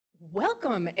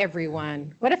Welcome,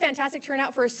 everyone. What a fantastic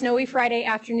turnout for a snowy Friday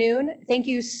afternoon. Thank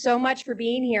you so much for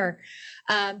being here.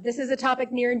 This is a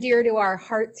topic near and dear to our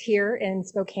hearts here in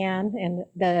Spokane and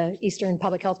the Eastern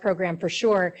Public Health Program for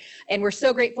sure. And we're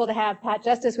so grateful to have Pat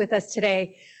Justis with us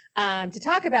today to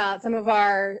talk about some of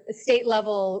our state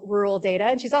level rural data.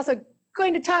 And she's also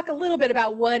going to talk a little bit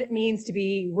about what it means to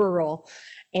be rural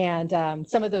and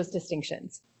some of those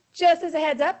distinctions. Just as a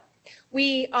heads up,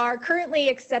 we are currently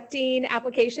accepting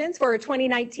applications for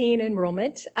 2019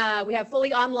 enrollment. We have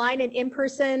fully online and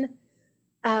in-person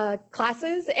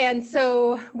classes, and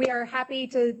so we are happy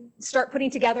to start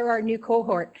putting together our new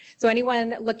cohort. So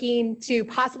anyone looking to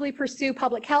possibly pursue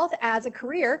public health as a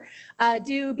career,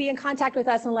 do be in contact with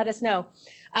us and let us know.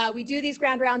 We do these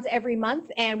ground rounds every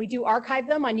month, and we do archive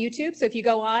them on YouTube. So if you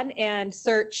go on and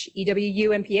search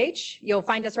EWU MPH, you'll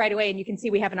find us right away, and you can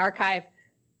see we have an archive,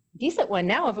 decent one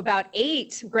now, of about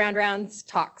 8 ground rounds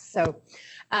talks. So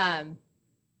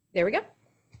there we go.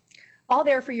 All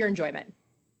there for your enjoyment.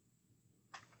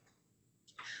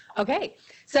 Okay,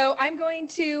 so I'm going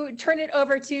to turn it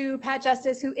over to Pat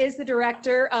Justis, who is the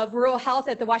Director of Rural Health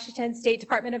at the Washington State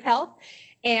Department of Health.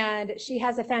 And she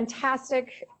has a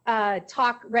fantastic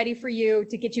talk ready for you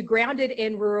to get you grounded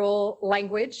in rural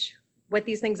language, what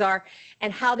these things are,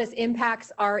 and how this impacts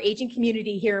our aging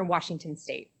community here in Washington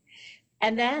State.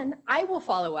 And then I will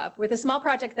follow up with a small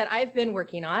project that I've been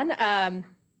working on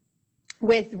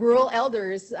with rural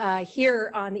elders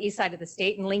here on the east side of the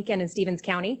state in Lincoln and Stevens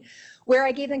County, where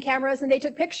I gave them cameras and they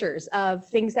took pictures of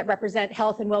things that represent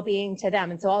health and well-being to them.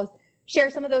 And so I'll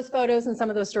share some of those photos and some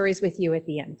of those stories with you at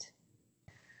the end.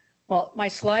 Well, my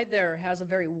slide there has a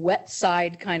very wet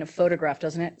side kind of photograph,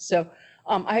 doesn't it? So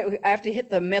I have to hit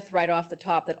the myth right off the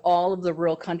top that all of the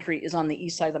rural country is on the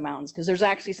east side of the mountains, because there's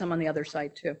actually some on the other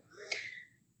side too.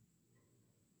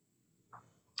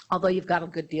 Although you've got a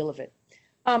good deal of it.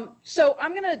 So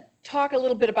I'm going to talk a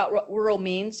little bit about what rural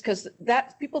means, because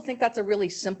people think that's a really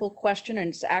simple question, and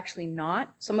it's actually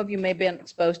not. Some of you may have been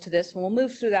exposed to this, and we'll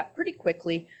move through that pretty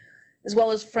quickly, as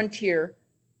well as frontier.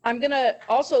 I'm going to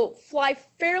also fly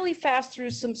fairly fast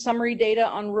through some summary data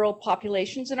on rural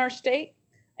populations in our state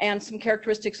and some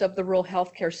characteristics of the rural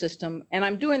healthcare system. And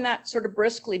I'm doing that sort of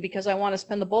briskly because I want to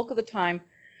spend the bulk of the time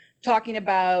talking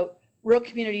about rural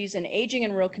communities and aging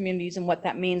in rural communities and what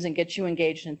that means, and get you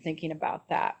engaged in thinking about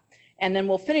that. And then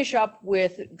we'll finish up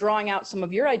with drawing out some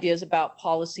of your ideas about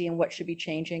policy and what should be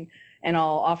changing, and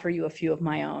I'll offer you a few of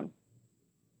my own.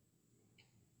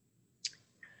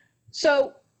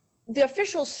 So the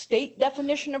official state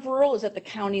definition of rural is at the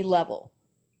county level.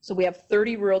 So we have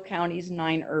 30 rural counties,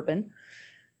 9 urban.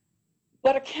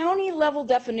 But a county level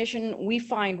definition we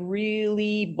find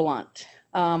really blunt.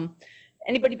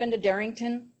 Anybody been to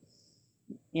Darrington?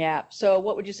 Yeah, so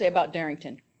what would you say about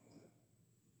Darrington?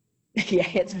 Yeah,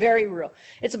 it's very rural.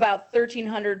 It's about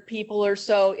 1,300 people or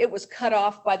so. It was cut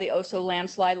off by the Oso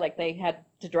landslide, like they had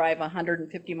to drive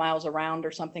 150 miles around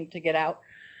or something to get out.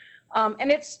 And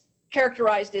it's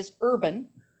characterized as urban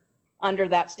under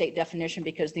that state definition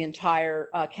because the entire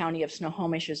county of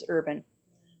Snohomish is urban.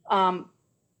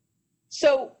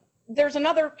 So there's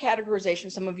another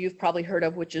categorization some of you have probably heard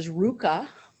of, which is RUCA,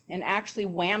 and actually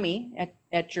WWAMI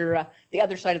at your the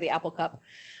other side of the apple cup.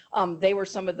 They were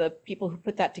some of the people who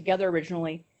put that together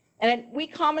originally. And we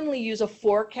commonly use a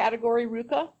 4-category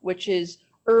RUCA, which is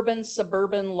urban,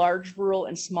 suburban, large rural,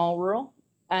 and small rural.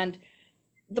 And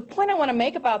the point I want to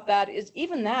make about that is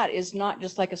even that is not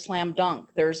just like a slam dunk.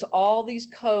 There's all these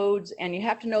codes, and you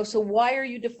have to know, so why are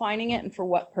you defining it and for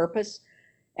what purpose,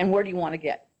 and where do you want to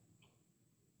get?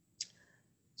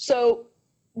 So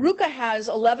RUCA has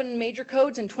 11 major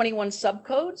codes and 21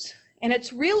 subcodes, and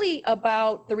it's really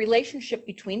about the relationship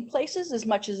between places as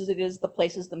much as it is the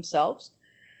places themselves.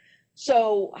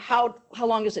 So how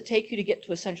long does it take you to get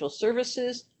to essential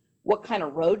services? What kind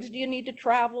of roads do you need to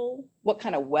travel? What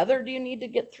kind of weather do you need to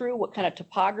get through? What kind of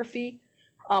topography?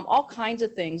 All kinds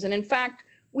of things. And in fact,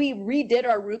 we redid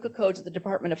our RUCA codes at the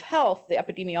Department of Health, the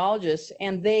epidemiologists,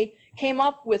 and they came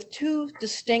up with 2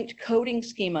 distinct coding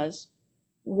schemas.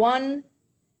 One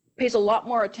pays a lot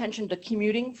more attention to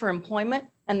commuting for employment,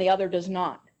 and the other does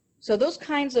not. So those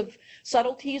kinds of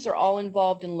subtleties are all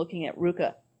involved in looking at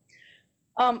RUCA.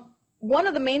 One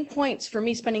of the main points for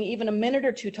me spending even a minute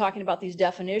or two talking about these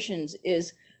definitions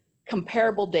is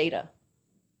comparable data.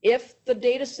 If the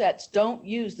data sets don't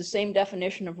use the same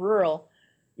definition of rural,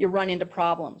 you run into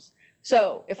problems.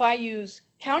 So if I use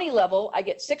county level, I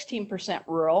get 16%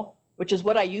 rural, which is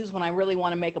what I use when I really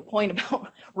want to make a point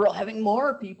about rural having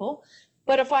more people.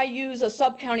 But if I use a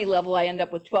sub-county level, I end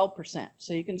up with 12%.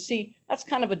 So you can see that's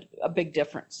kind of a big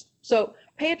difference. So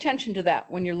pay attention to that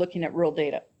when you're looking at rural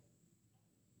data.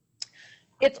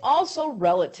 it's also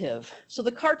relative. So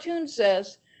the cartoon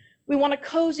says, we want a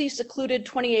cozy, secluded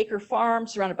 20-acre farm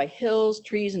surrounded by hills,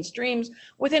 trees, and streams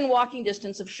within walking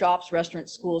distance of shops,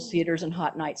 restaurants, schools, theaters, and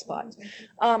hot night spots.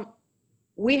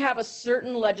 We have a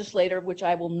certain legislator, which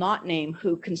I will not name,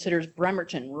 who considers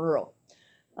Bremerton rural.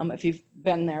 If you've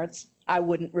been there, I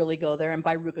wouldn't really go there, and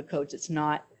by RUCA codes, it's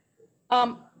not.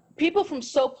 People from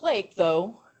Soap Lake,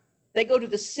 though, they go to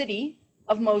the city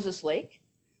of Moses Lake,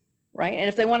 right? And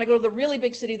if they want to go to the really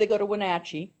big city, they go to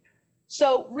Wenatchee.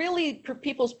 So really,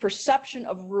 people's perception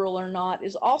of rural or not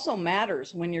is also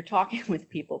matters when you're talking with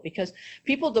people, because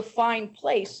people define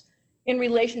place in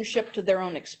relationship to their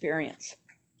own experience.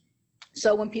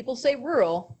 So when people say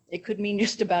rural, it could mean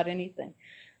just about anything.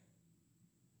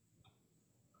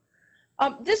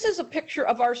 This is a picture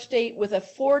of our state with a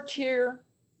 4-tier,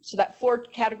 so that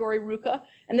 4-category RUCA,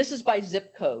 and this is by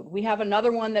zip code. We have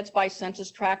another one that's by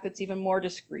census tract that's even more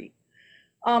discrete.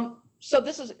 So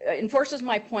this enforces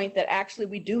my point that actually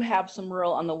we do have some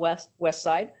rural on the west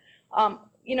side.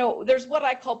 You know, there's what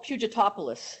I call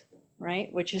Pugetopolis,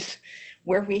 right, which is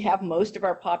where we have most of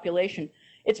our population.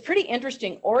 It's pretty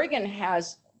interesting. Oregon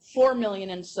has 4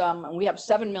 million in some, and we have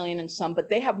 7 million in some, but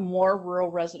they have more rural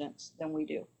residents than we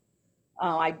do.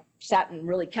 I sat and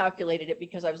really calculated it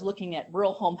because I was looking at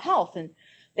rural home health, and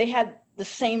they had the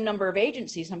same number of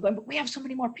agencies. And I'm going, but we have so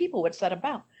many more people. What's that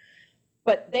about?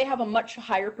 But they have a much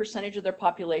higher percentage of their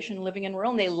population living in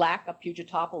rural, and they lack a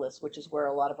Pugetopolis, which is where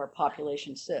a lot of our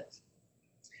population sits.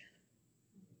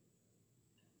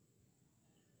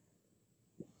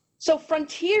 So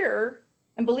frontier,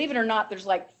 and believe it or not, there's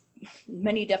like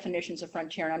many definitions of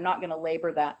frontier, and I'm not going to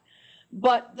labor that.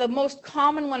 But the most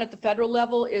common one at the federal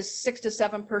level is 6 to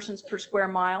 7 persons per square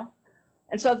mile.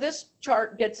 And so this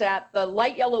chart gets at the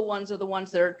light yellow ones are the ones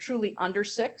that are truly under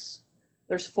 6.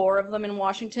 There's 4 of them in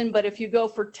Washington, but if you go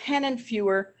for 10 and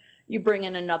fewer, you bring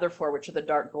in another 4, which are the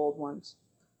dark gold ones.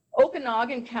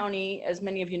 Okanagan County, as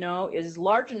many of you know, is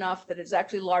large enough that it's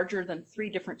actually larger than 3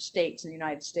 different states in the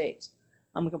United States.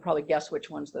 We can probably guess which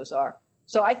ones those are.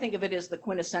 So I think of it as the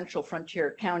quintessential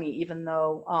frontier county, even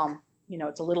though you know,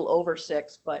 it's a little over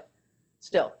 6, but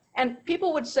still. And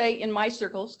people would say in my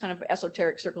circles, kind of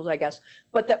esoteric circles, I guess,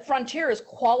 but that frontier is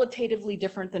qualitatively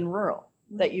different than rural,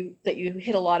 that you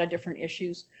hit a lot of different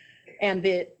issues, and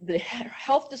the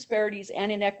health disparities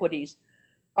and inequities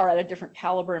are at a different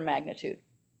caliber and magnitude.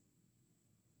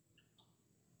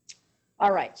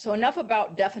 All right, so enough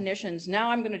about definitions.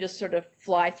 Now I'm going to just sort of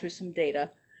fly through some data.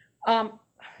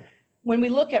 When we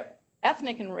look at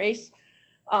ethnic and race,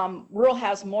 rural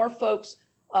has more folks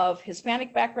of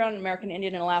Hispanic background, American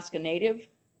Indian and Alaska Native.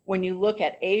 When you look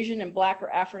at Asian and Black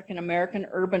or African American,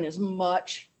 urban is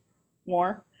much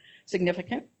more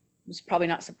significant. It's probably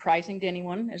not surprising to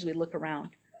anyone as we look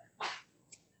around.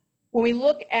 When we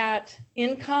look at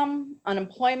income,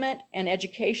 unemployment, and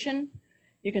education,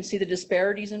 you can see the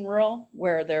disparities in rural,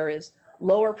 where there is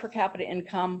lower per capita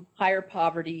income, higher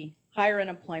poverty, higher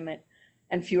unemployment,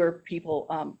 and fewer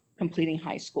people completing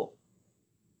high school.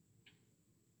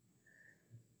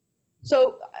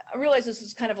 So I realize this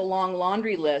is kind of a long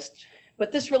laundry list,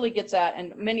 but this really gets at,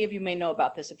 and many of you may know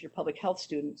about this if you're public health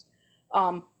students,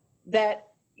 that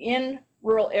in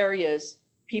rural areas,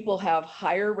 people have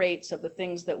higher rates of the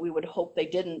things that we would hope they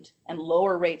didn't, and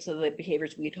lower rates of the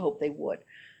behaviors we'd hope they would.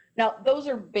 Now, those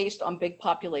are based on big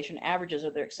population averages. Are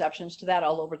there exceptions to that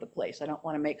all over the place? I don't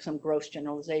want to make some gross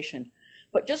generalization.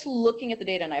 But just looking at the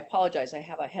data, and I apologize, I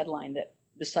have a headline that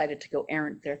decided to go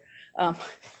errant there.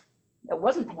 That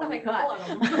wasn't the one I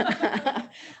got.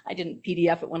 I didn't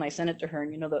PDF it when I sent it to her,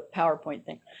 and you know the PowerPoint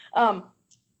thing.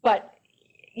 But,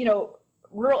 you know,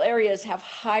 rural areas have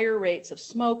higher rates of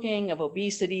smoking, of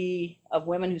obesity, of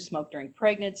women who smoke during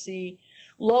pregnancy,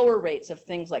 lower rates of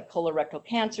things like colorectal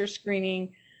cancer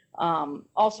screening,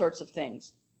 all sorts of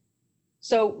things.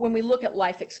 So when we look at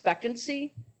life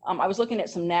expectancy, I was looking at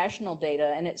some national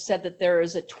data, and it said that there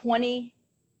is a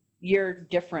 20-year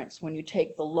difference when you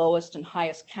take the lowest and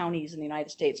highest counties in the United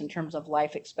States in terms of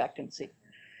life expectancy.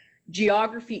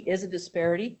 Geography is a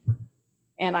disparity,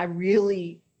 and I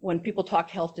really, when people talk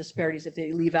health disparities, if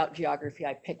they leave out geography,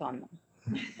 I pick on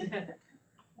them.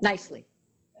 Nicely.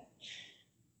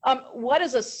 What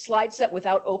is a slide set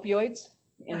without opioids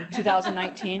in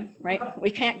 2019, right? We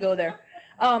can't go there.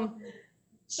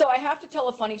 So I have to tell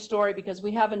a funny story because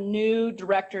we have a new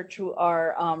director to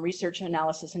our research and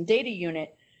analysis and data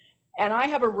unit, and I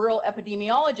have a rural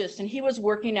epidemiologist, and he was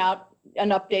working out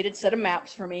an updated set of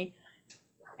maps for me,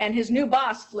 and his new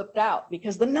boss flipped out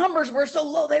because the numbers were so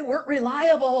low, they weren't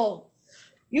reliable.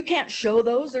 You can't show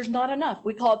those, there's not enough.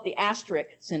 We call it the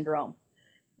asterisk syndrome,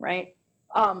 right?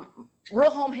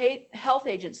 Rural home health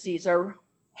agencies are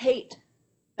hate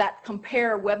that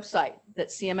compare website that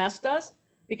CMS does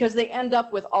because they end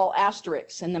up with all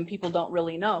asterisks and then people don't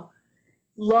really know.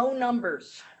 Low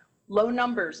numbers.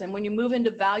 And when you move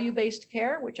into value-based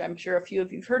care, which I'm sure a few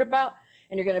of you've heard about,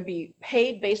 and you're going to be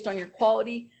paid based on your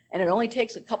quality, and it only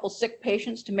takes a couple sick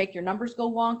patients to make your numbers go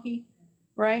wonky,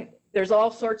 right? There's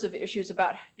all sorts of issues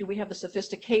about, do we have the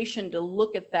sophistication to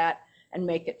look at that and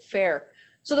make it fair?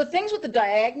 So the things with the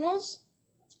diagonals,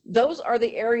 those are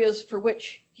the areas for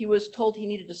which he was told he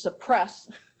needed to suppress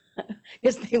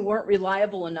because they weren't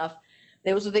reliable enough.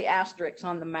 Those are the asterisks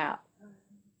on the map.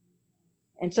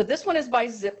 And so this one is by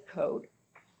zip code.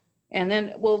 And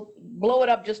then we'll blow it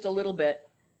up just a little bit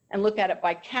and look at it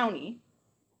by county.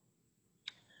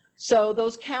 So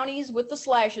those counties with the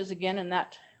slashes, again, in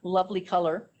that lovely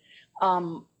color,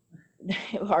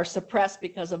 are suppressed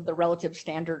because of the relative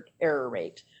standard error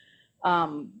rate.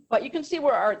 But you can see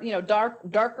where our,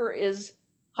 darker is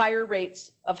higher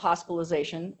rates of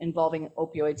hospitalization involving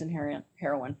opioids and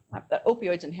heroin. That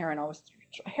opioids and heroin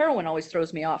always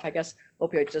throws me off. I guess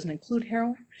opioids doesn't include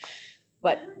heroin,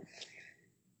 but.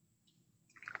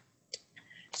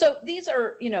 So these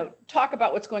are, talk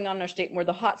about what's going on in our state and where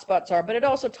the hot spots are, but it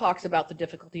also talks about the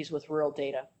difficulties with rural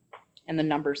data and the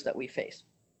numbers that we face.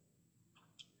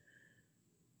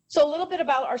 So a little bit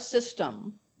about our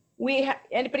system.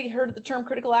 Anybody heard of the term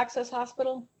critical access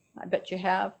hospital? I bet you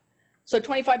have. So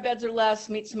 25 beds or less,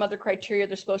 meet some other criteria.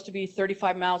 They're supposed to be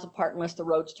 35 miles apart unless the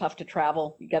road's tough to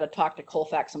travel. You got to talk to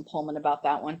Colfax and Pullman about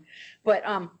that one. But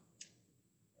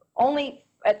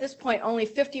at this point, only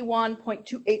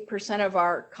 51.28% of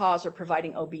our CAWs are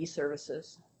providing OB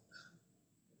services.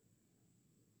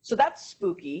 So that's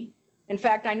spooky. In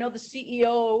fact, I know the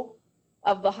CEO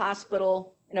of the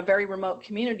hospital in a very remote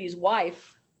community's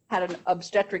wife had an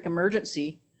obstetric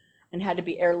emergency and had to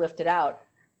be airlifted out.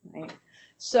 Right?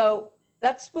 So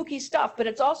that's spooky stuff, but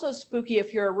it's also spooky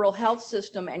if you're a rural health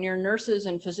system and your nurses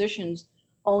and physicians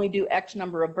only do X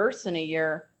number of births in a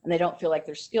year and they don't feel like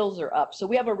their skills are up. So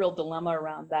we have a real dilemma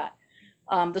around that.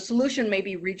 The solution may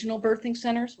be regional birthing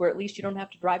centers where at least you don't have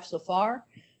to drive so far.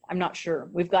 I'm not sure.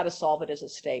 We've got to solve it as a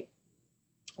state.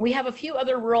 We have a few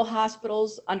other rural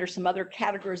hospitals under some other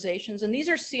categorizations, and these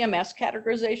are CMS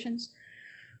categorizations,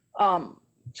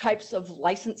 types of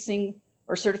licensing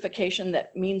or certification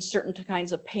that means certain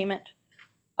kinds of payment.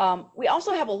 We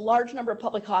also have a large number of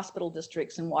public hospital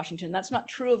districts in Washington. That's not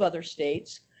true of other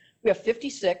states. We have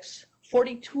 56,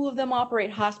 42 of them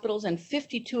operate hospitals, and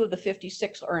 52 of the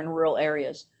 56 are in rural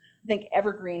areas. I think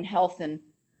Evergreen Health in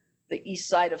the east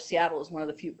side of Seattle is one of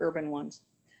the few urban ones.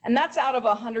 And that's out of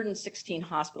 116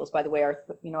 hospitals, by the way,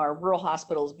 our rural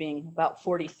hospitals being about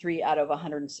 43 out of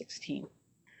 116.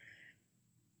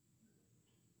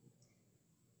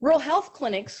 Rural health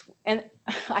clinics, and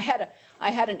I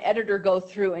had an editor go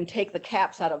through and take the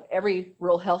caps out of every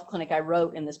rural health clinic I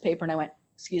wrote in this paper, and I went,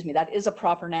 excuse me, that is a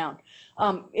proper noun.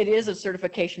 It is a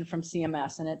certification from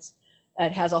CMS, and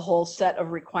it has a whole set of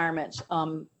requirements.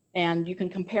 And you can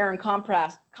compare and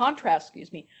contrast,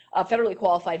 federally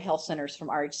qualified health centers from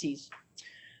RHCs.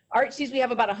 RHCs, we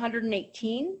have about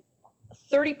 118.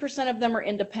 30% of them are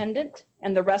independent,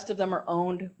 and the rest of them are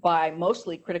owned by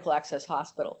mostly critical access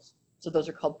hospitals. So those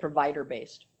are called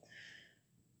provider-based.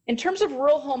 In terms of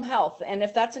rural home health, and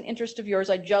if that's an interest of yours,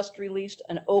 I just released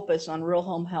an opus on rural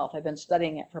home health. I've been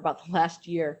studying it for about the last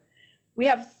year. We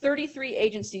have 33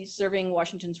 agencies serving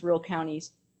Washington's rural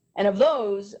counties. And of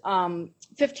those,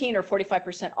 15 or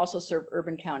 45% also serve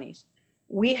urban counties.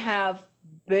 We have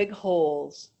big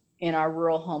holes in our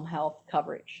rural home health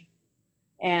coverage.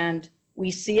 And we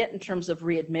see it in terms of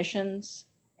readmissions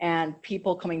and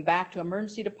people coming back to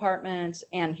emergency departments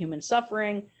and human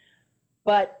suffering.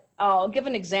 But I'll give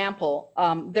an example.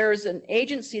 There's an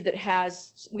agency that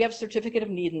we have certificate of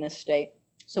need in this state.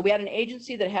 So we had an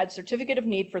agency that had certificate of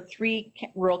need for 3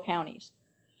 rural counties.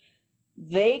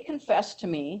 They confessed to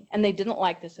me, and they didn't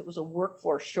like this, it was a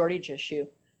workforce shortage issue,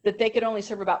 that they could only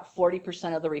serve about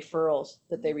 40% of the referrals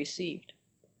that they received.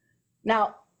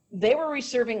 Now, they were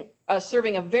serving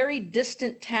a very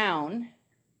distant town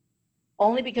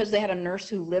only because they had a nurse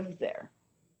who lived there.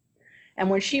 And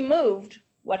when she moved,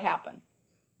 what happened?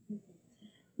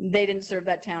 They didn't serve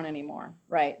that town anymore,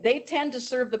 right? They tend to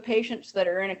serve the patients that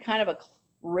are in a kind of a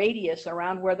radius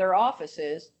around where their office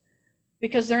is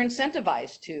because they're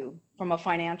incentivized to from a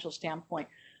financial standpoint.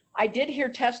 I did hear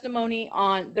testimony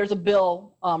on, there's a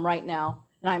bill right now,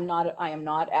 and I am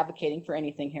not advocating for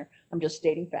anything here. I'm just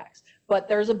stating facts. But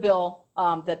there's a bill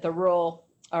that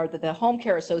the Home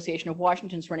Care Association of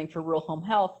Washington's running for rural home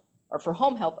health, or for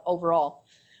home health overall,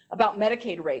 about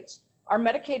Medicaid rates. Our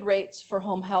Medicaid rates for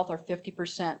home health are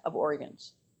 50% of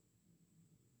Oregon's.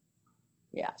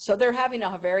 Yeah, so they're having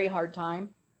a very hard time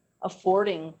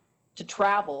affording to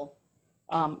travel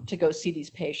to go see these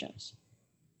patients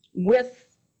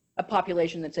with a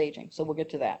population that's aging. So we'll get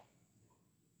to that.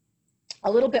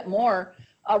 A little bit more,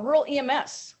 rural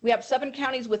EMS. We have 7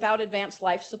 counties without advanced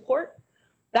life support.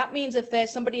 That means if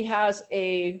somebody has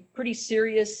a pretty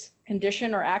serious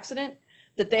condition or accident,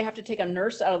 that they have to take a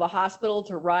nurse out of the hospital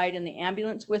to ride in the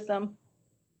ambulance with them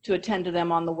to attend to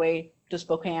them on the way to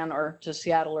Spokane or to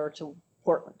Seattle or to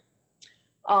Portland.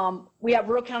 We have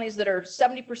rural counties that are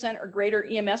 70% or greater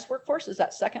EMS workforce, is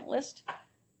that second list.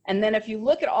 And then if you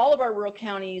look at all of our rural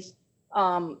counties,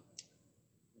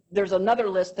 there's another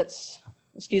list that's,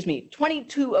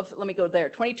 22 of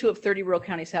 30 rural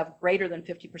counties have greater than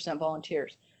 50%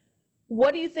 volunteers.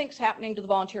 What do you think is happening to the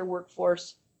volunteer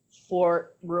workforce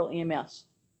for rural EMS?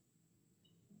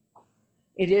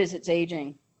 It's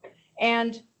aging.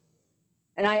 And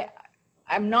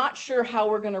I'm not sure how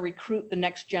we're going to recruit the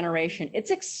next generation.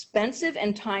 It's expensive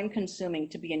and time consuming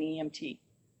to be an EMT.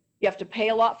 You have to pay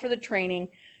a lot for the training.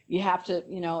 You have to,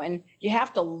 and you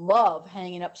have to love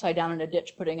hanging upside down in a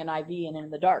ditch, putting an IV in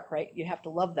the dark, right? You have to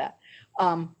love that.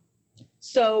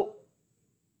 So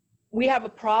we have a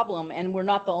problem, and we're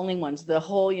not the only ones. The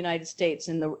whole United States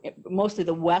and mostly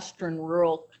the western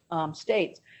rural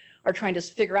states are trying to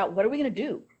figure out, what are we going to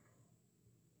do?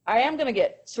 I am going to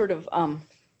get sort of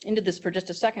into this for just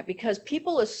a second, because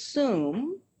people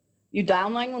assume you dial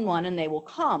 911 and they will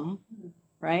come,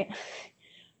 right?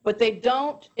 But they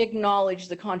don't acknowledge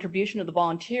the contribution of the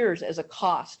volunteers as a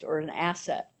cost or an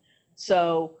asset.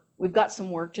 So we've got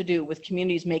some work to do with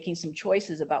communities making some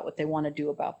choices about what they want to do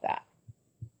about that.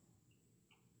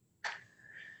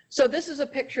 So this is a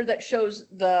picture that shows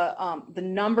the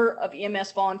number of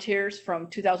EMS volunteers from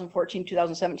 2014,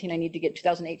 2017. I need to get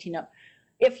 2018 up.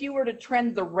 If you were to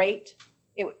trend the rate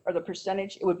or the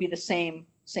percentage, it would be the same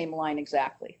line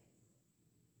exactly.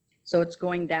 So it's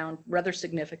going down rather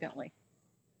significantly.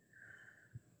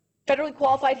 Federally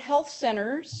qualified health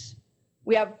centers,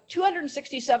 we have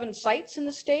 267 sites in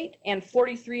the state, and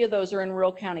 43 of those are in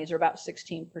rural counties, or about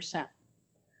 16%.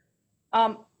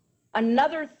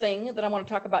 Another thing that I want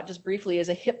to talk about just briefly is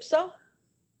a HIPSA.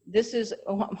 This is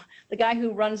the guy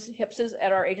who runs HIPSAs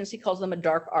at our agency calls them a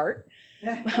dark art,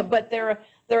 but they're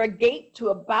a gate to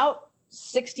about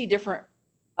 60 different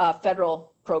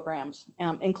federal programs,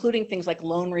 including things like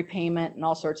loan repayment and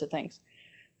all sorts of things.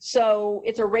 So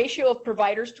it's a ratio of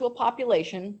providers to a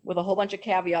population with a whole bunch of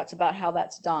caveats about how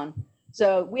that's done.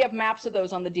 So we have maps of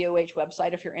those on the DOH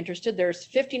website if you're interested. There's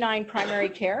 59 primary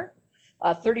care,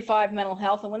 35 mental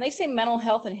health. And when they say mental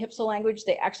health in HIPSA language,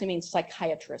 they actually mean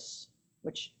psychiatrists,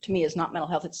 which to me is not mental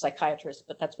health, it's psychiatrists,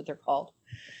 but that's what they're called.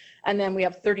 And then we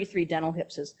have 33 dental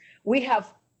HIPSAs. We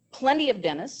have plenty of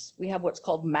dentists. We have what's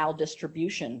called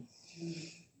maldistribution,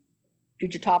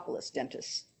 Fugitopolis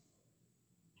dentists.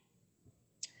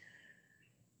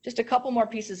 Just a couple more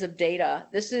pieces of data.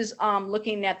 This is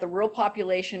looking at the rural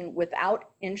population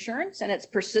without insurance, and it's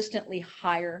persistently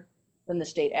higher than the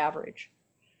state average.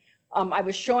 I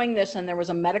was showing this, and there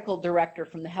was a medical director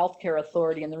from the healthcare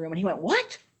authority in the room, and he went,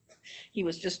 "What?" He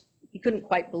couldn't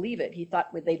quite believe it. He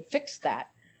thought they'd fixed that,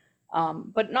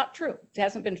 but not true. It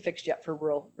hasn't been fixed yet for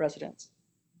rural residents.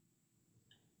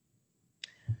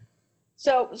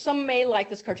 So some may like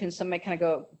this cartoon, some may kind of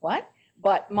go, "What?"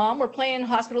 But Mom, we're playing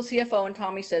hospital CFO, and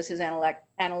Tommy says his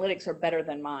analytics are better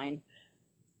than mine.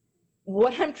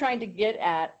 What I'm trying to get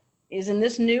at is, in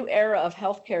this new era of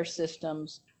healthcare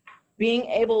systems, being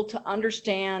able to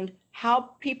understand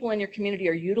how people in your community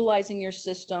are utilizing your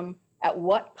system, at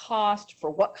what cost,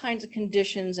 for what kinds of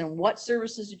conditions, and what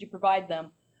services did you provide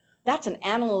them. That's an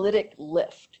analytic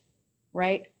lift,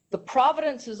 right? The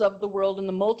Providences of the world and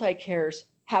the multi-cares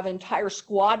have entire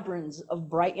squadrons of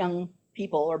bright young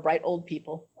people, or bright old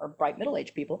people, or bright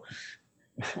middle-aged people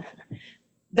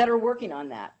that are working on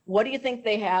that. What do you think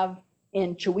they have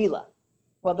in Chihuahua?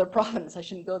 Well, they're Providence, I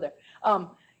shouldn't go there.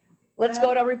 Let's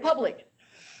go to Republic,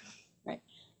 right?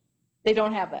 They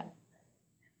don't have that.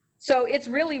 So it's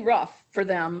really rough for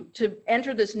them to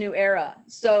enter this new era.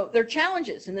 So there are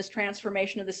challenges in this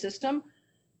transformation of the system.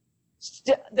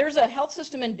 There's a health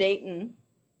system in Dayton,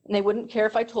 and they wouldn't care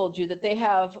if I told you that they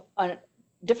have a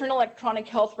different electronic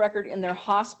health record in their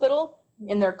hospital,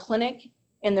 in their clinic,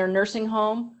 in their nursing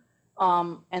home,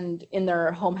 and in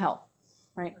their home health,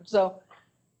 right? So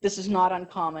this is not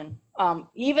uncommon.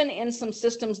 Even in some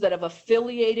systems that have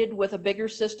affiliated with a bigger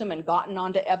system and gotten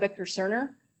onto Epic or Cerner,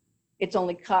 it's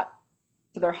only cut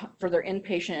for their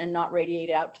inpatient and not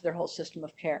radiated out to their whole system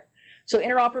of care. So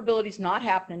interoperability is not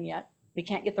happening yet. We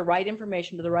can't get the right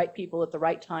information to the right people at the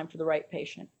right time for the right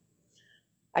patient.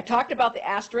 I talked about the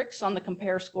asterisks on the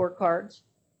compare scorecards.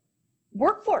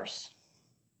 Workforce.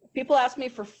 People ask me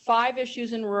for 5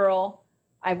 issues in rural,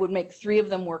 I would make 3 of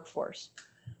them workforce.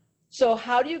 So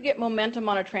how do you get momentum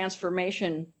on a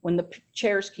transformation when the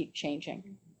chairs keep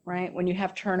changing, right? When you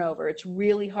have turnover, it's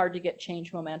really hard to get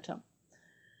change momentum.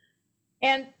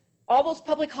 And all those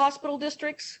public hospital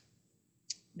districts,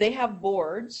 they have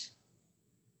boards,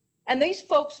 and these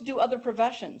folks do other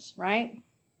professions, right?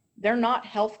 They're not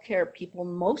healthcare people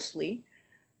mostly.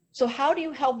 So how do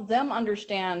you help them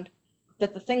understand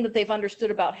that the thing that they've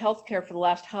understood about healthcare for the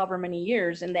last however many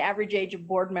years, and the average age of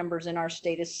board members in our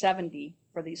state is 70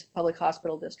 for these public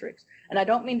hospital districts. And I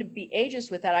don't mean to be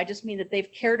ageist with that, I just mean that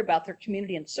they've cared about their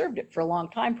community and served it for a long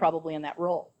time probably in that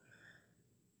role.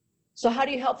 So how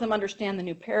do you help them understand the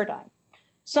new paradigm?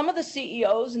 Some of the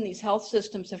CEOs in these health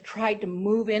systems have tried to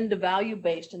move into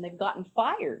value-based and they've gotten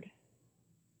fired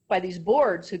by these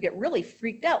boards who get really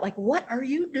freaked out, like, what are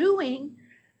you doing?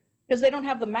 Because they don't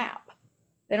have the map.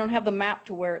 They don't have the map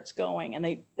to where it's going, and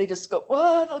they just go,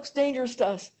 oh, it looks dangerous to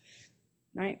us,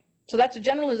 right? So that's a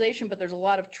generalization, but there's a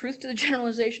lot of truth to the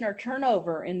generalization. Our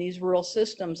turnover in these rural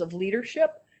systems of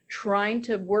leadership trying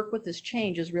to work with this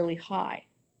change is really high.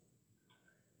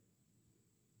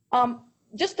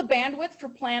 Just the bandwidth for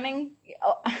planning.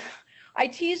 I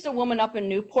teased a woman up in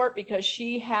Newport because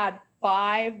she had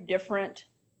 5 different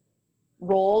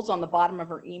roles on the bottom of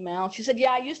her email. She said,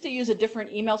 yeah, I used to use a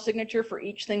different email signature for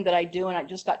each thing that I do, and it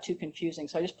just got too confusing,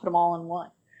 so I just put them all in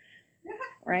one,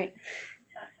 right?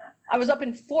 I was up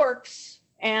in Forks,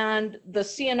 and the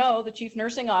CNO, the chief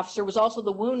nursing officer, was also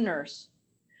the wound nurse.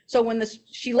 So when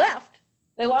she left,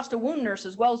 they lost a wound nurse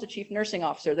as well as the chief nursing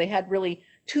officer. They had really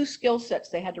 2 skill sets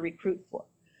they had to recruit for.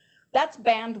 That's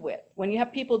bandwidth. When you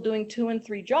have people doing 2 and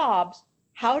 3 jobs,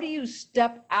 how do you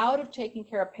step out of taking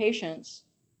care of patients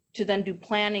to then do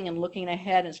planning and looking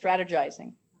ahead and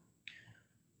strategizing?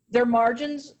 Their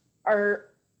margins are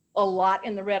a lot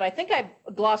in the red. I think I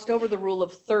glossed over the rule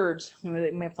of thirds.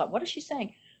 They may have thought, what is she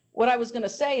saying? What I was going to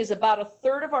say is about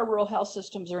 1/3 of our rural health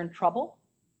systems are in trouble.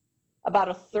 About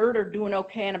 1/3 are doing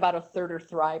okay, and about 1/3 are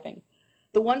thriving.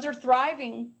 The ones that are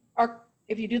thriving are,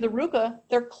 if you do the RUCA,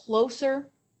 they're closer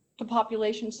to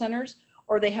population centers,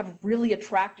 or they have really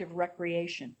attractive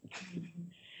recreation.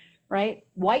 Right?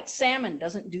 White salmon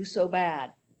doesn't do so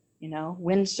bad, you know,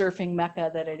 windsurfing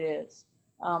mecca that it is.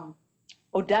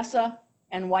 Odessa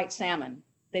and white salmon,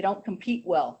 they don't compete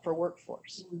well for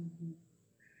workforce.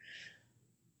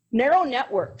 Narrow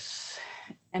networks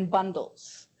and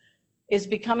bundles is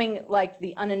becoming like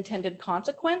the unintended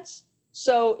consequence.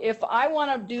 So if I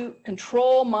want to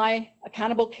control my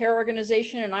accountable care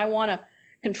organization and I want to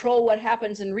control what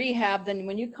happens in rehab, then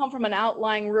when you come from an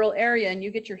outlying rural area and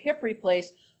you get your hip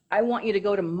replaced, I want you to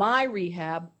go to my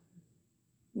rehab,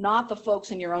 not the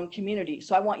folks in your own community.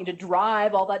 So I want you to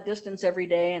drive all that distance every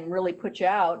day and really put you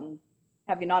out and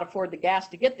have you not afford the gas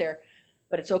to get there.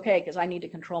 But it's okay because I need to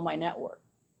control my network.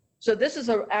 So this is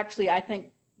actually, I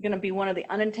think, going to be one of the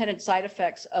unintended side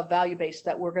effects of value-based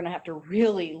that we're going to have to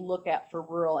really look at for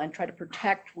rural and try to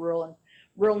protect rural. And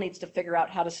rural needs to figure out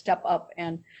how to step up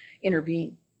and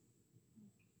intervene.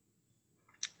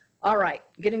 All right,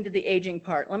 getting to the aging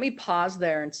part. Let me pause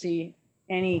there and see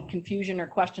any confusion or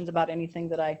questions about anything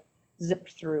that I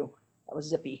zipped through. That was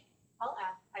zippy. I'll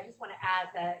add, I just want to add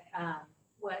that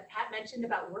what Pat mentioned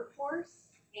about workforce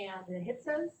and the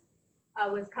HIPSAs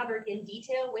was covered in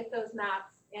detail with those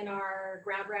maps in our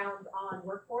ground round on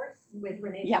workforce with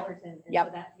Renee Fullerton. And so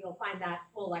that you'll find that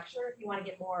full lecture if you want to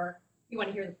get more, if you want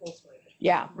to hear the full story.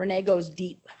 Yeah, Renee goes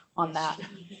deep on that.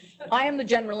 I am the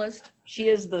generalist. She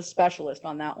is the specialist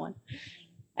on that one.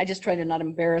 I just try to not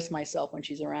embarrass myself when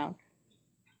she's around.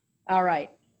 All right.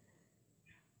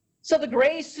 So the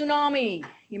gray tsunami,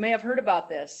 you may have heard about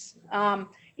this.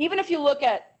 Even if you look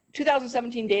at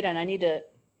 2017 data, and I need to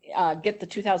get the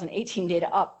 2018 data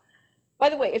up. By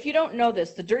the way, if you don't know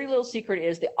this, the dirty little secret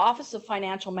is the Office of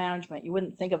Financial Management. You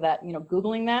wouldn't think of that, you know,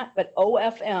 Googling that, but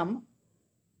OFM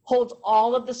holds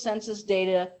all of the census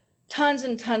data, tons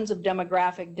and tons of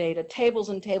demographic data, tables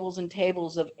and tables and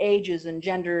tables of ages and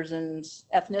genders and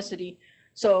ethnicity.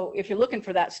 So if you're looking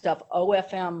for that stuff,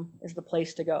 OFM is the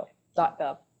place to go,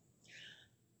 .gov.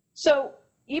 So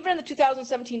even in the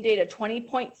 2017 data,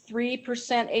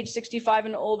 20.3% age 65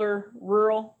 and older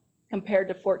rural compared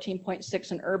to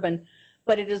 14.6% in urban,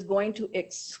 but it is going to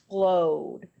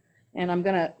explode. And I'm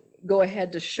going to go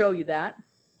ahead to show you that.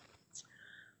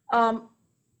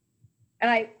 And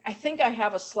I think I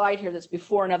have a slide here that's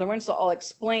before another one, so I'll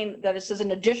explain that it says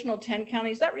an additional 10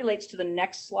 counties. That relates to the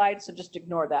next slide, so just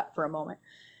ignore that for a moment.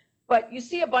 But you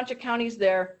see a bunch of counties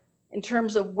there in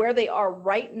terms of where they are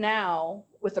right now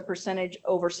with a percentage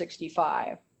over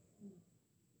 65.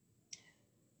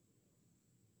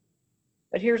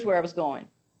 But here's where I was going.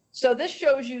 So this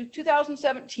shows you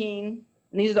 2017,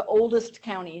 and these are the oldest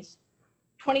counties,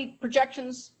 20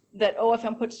 projections that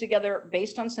OFM puts together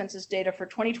based on census data for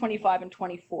 2025 and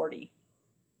 2040.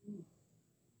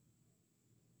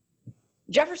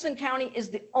 Jefferson County is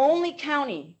the only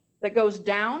county that goes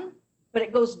down, but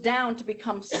it goes down to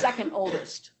become second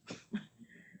oldest.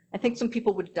 I think some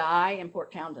people would die in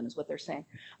Port Townsend is what they're saying,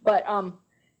 but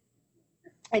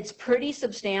it's pretty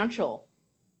substantial.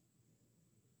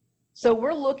 So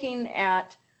we're looking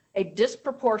at a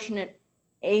disproportionate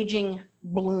aging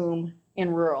bloom in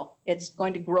rural. It's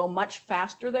going to grow much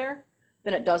faster there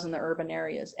than it does in the urban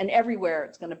areas. And everywhere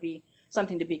it's going to be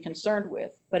something to be concerned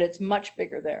with, but it's much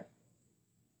bigger there.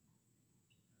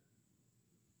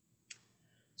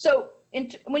 So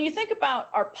when you think about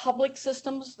our public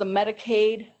systems, the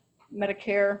Medicaid,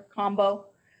 Medicare combo,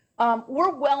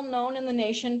 we're well known in the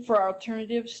nation for our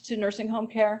alternatives to nursing home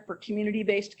care, for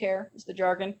community-based care is the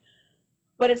jargon,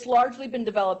 but it's largely been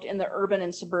developed in the urban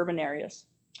and suburban areas.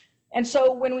 And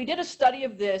so when we did a study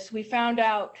of this, we found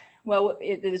out, well,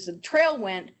 as the trail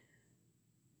went,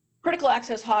 critical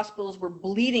access hospitals were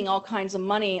bleeding all kinds of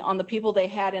money on the people they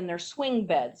had in their swing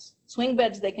beds. Swing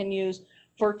beds they can use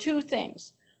for two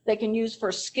things. They can use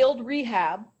for skilled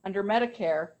rehab under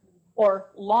Medicare or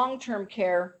long-term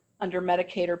care under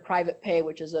Medicaid or private pay,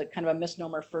 which is a kind of a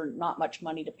misnomer for not much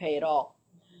money to pay at all.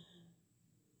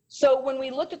 So when we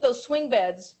looked at those swing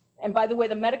beds, and by the way,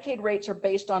 the Medicaid rates are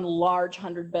based on large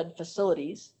 100-bed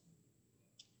facilities,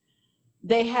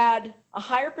 they had a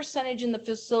higher percentage in the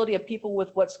facility of people with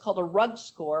what's called a RUG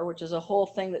score, which is a whole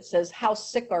thing that says, how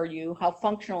sick are you? How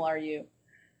functional are you?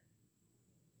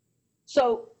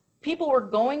 So people were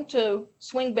going to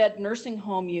swing bed nursing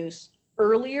home use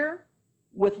earlier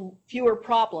with fewer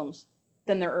problems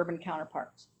than their urban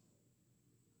counterparts.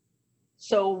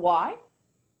 So why?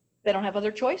 They don't have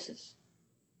other choices,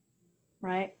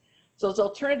 right? So those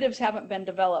alternatives haven't been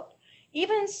developed.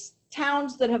 Even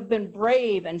towns that have been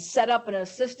brave and set up an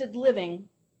assisted living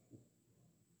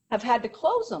have had to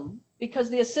close them because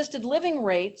the assisted living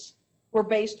rates were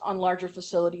based on larger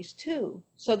facilities too.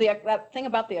 So that thing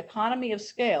about the economy of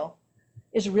scale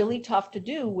is really tough to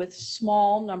do with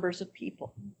small numbers of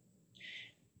people.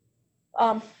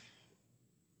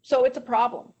 So it's a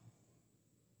problem.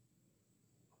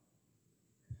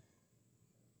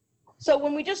 So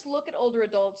when we just look at older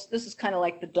adults, this is kind of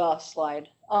like the duh slide.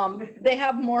 They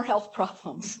have more health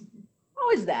problems.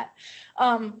 How is that?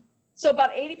 So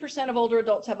about 80% of older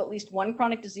adults have at least one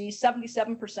chronic disease,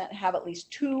 77% have at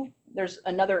least two. There's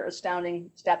another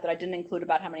astounding stat that I didn't include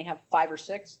about how many have 5 or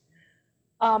 6.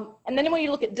 And then when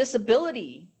you look at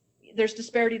disability, there's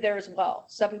disparity there as well.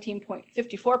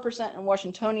 17.54% in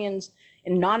Washingtonians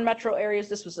in non-metro areas.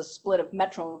 This was a split of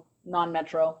metro,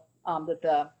 non-metro that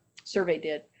the survey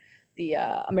did, the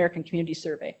American Community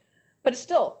Survey. But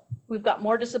still, we've got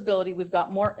more disability, we've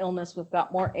got more illness, we've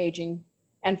got more aging,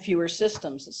 and fewer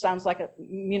systems. It sounds like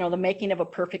the making of a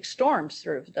perfect storm,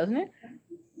 sort of, doesn't it?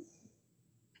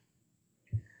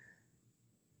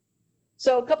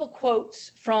 So a couple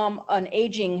quotes from an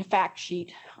aging fact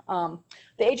sheet. The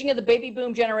aging of the baby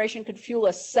boom generation could fuel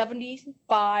a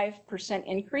 75%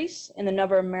 increase in the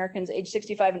number of Americans age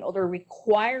 65 and older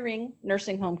requiring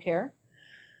nursing home care.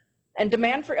 And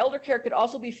demand for elder care could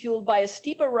also be fueled by a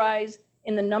steeper rise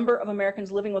in the number of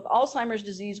Americans living with Alzheimer's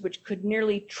disease, which could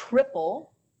nearly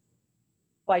triple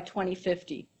by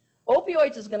 2050.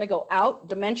 Opioids is going to go out,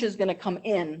 dementia is going to come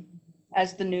in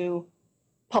as the new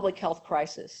public health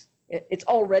crisis. It's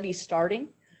already starting.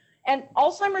 And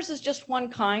Alzheimer's is just one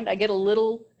kind. I get a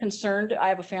little concerned. I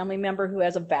have a family member who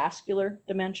has a vascular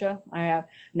dementia. I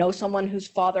know someone whose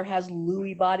father has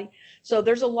Lewy body. So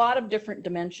there's a lot of different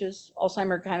dementias.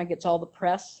 Alzheimer's kind of gets all the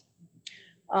press.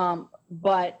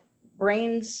 But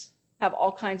brains have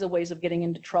all kinds of ways of getting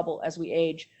into trouble as we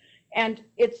age. And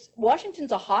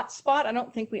Washington's a hot spot. I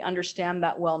don't think we understand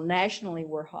that well. Nationally,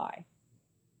 we're high.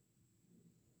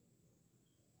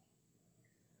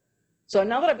 So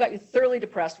now that I've got you thoroughly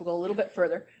depressed, we'll go a little bit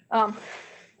further.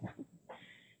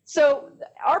 So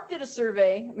ARP did a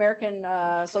survey, American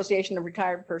Association of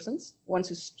Retired Persons, ones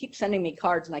who keep sending me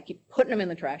cards and I keep putting them in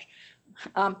the trash.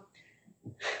 I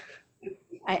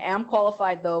am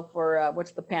qualified though for,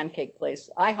 what's the pancake place?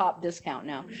 IHOP discount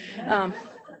now.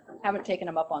 Haven't taken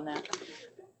them up on that.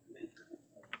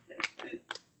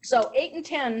 So 8 and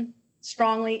 10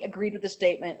 strongly agreed with the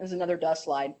statement. There's another dust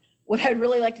slide. What I'd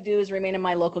really like to do is remain in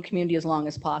my local community as long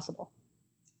as possible.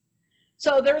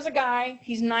 So there's a guy,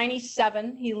 he's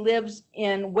 97. He lives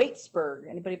in Waitsburg.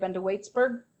 Anybody been to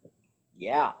Waitsburg?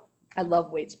 Yeah, I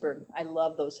love Waitsburg. I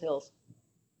love those hills.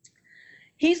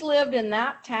 He's lived in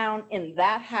that town, in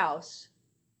that house,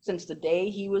 since the day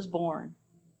he was born,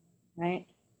 right?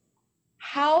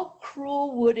 How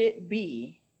cruel would it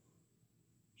be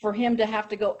for him to have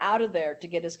to go out of there to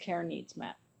get his care needs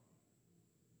met?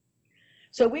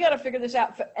 So we got to figure this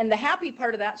out. And the happy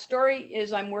part of that story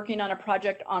is I'm working on a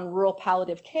project on rural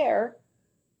palliative care.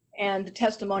 And the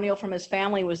testimonial from his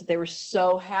family was that they were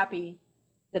so happy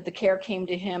that the care came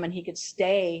to him and he could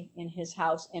stay in his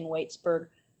house in Waitsburg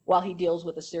while he deals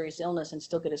with a serious illness and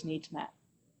still get his needs met.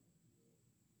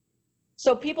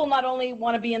 So people not only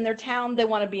want to be in their town, they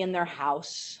want to be in their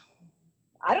house.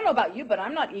 I don't know about you, but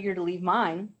I'm not eager to leave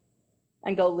mine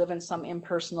and go live in some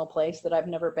impersonal place that I've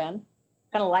never been.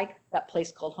 Kind of like that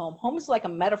place called home. Home is like a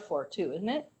metaphor too, isn't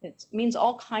it? It means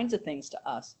all kinds of things to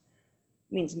us.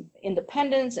 It means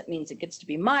independence. It means it gets to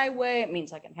be my way. It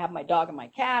means I can have my dog and my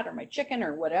cat or my chicken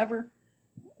or whatever.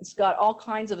 It's got all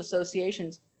kinds of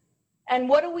associations. And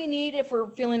what do we need if we're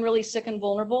feeling really sick and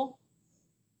vulnerable?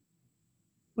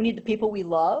 We need the people we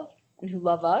love and who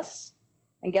love us.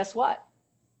 And guess what?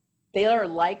 They are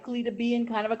likely to be in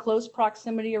kind of a close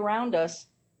proximity around us.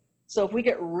 So if we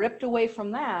get ripped away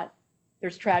from that,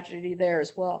 there's tragedy there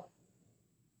as well.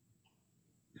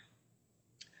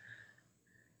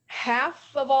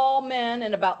 Half of all men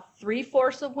and about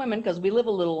 3/4 of women, because we live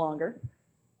a little longer,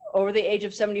 over the age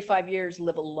of 75 years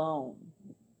live alone.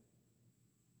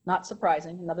 Not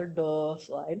surprising, another duh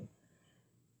slide.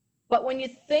 But when you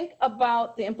think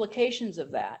about the implications of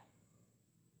that,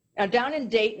 now down in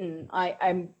Dayton,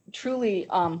 I truly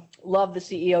love the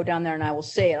CEO down there, and I will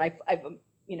say it. I've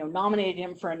nominated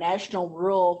him for a National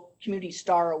Rural Community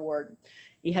Star Award.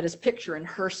 He had his picture in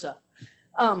HRSA.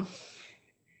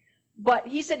 But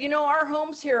he said, our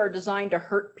homes here are designed to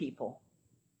hurt people.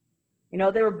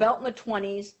 They were built in the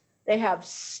 20s. They have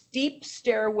steep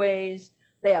stairways.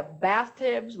 They have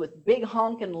bathtubs with big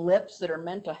honking lips that are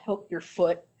meant to hook your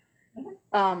foot.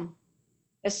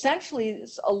 Essentially,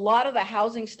 a lot of the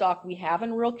housing stock we have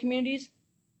in rural communities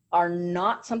are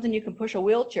not something you can push a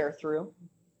wheelchair through,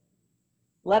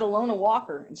 let alone a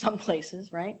walker in some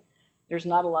places, right? There's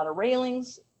not a lot of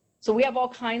railings. So we have all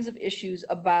kinds of issues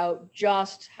about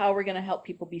just how we're going to help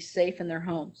people be safe in their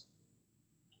homes.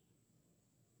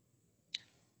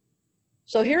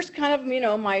 So here's kind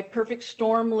of, my perfect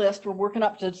storm list. We're working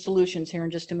up to solutions here in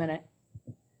just a minute.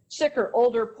 Sicker,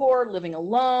 older, poor, living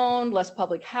alone, less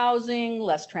public housing,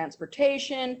 less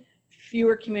transportation,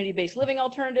 fewer community-based living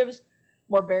alternatives,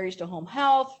 more barriers to home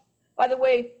health. By the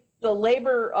way, the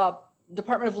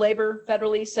Department of Labor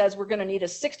federally says we're going to need a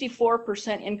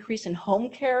 64% increase in home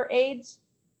care aides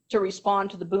to respond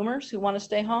to the boomers who want to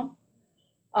stay home.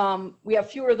 We have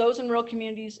fewer of those in rural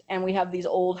communities, and we have these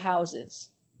old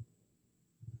houses.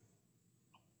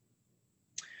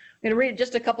 I'm going to read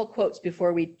just a couple quotes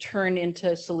before we turn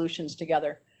into solutions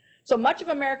together. So much of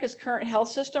America's current health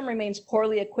system remains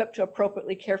poorly equipped to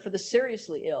appropriately care for the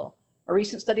seriously ill. A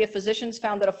recent study of physicians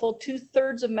found that a full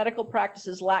 2/3 of medical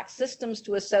practices lack systems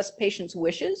to assess patients'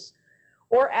 wishes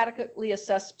or adequately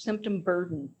assess symptom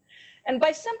burden. And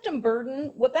by symptom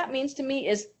burden, what that means to me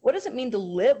is, what does it mean to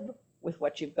live with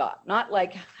what you've got? Not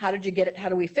like, how did you get it? How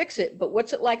do we fix it? But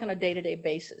what's it like on a day-to-day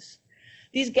basis?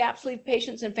 These gaps leave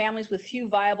patients and families with few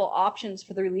viable options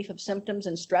for the relief of symptoms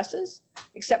and stresses,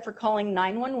 except for calling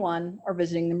 911 or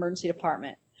visiting the emergency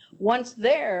department. Once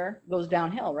there, goes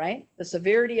downhill, right? The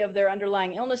severity of their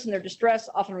underlying illness and their distress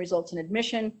often results in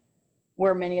admission,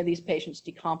 where many of these patients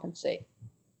decompensate.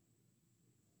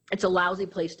 It's a lousy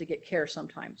place to get care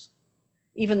sometimes,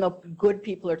 even though good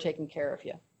people are taking care of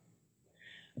you.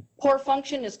 Poor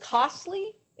function is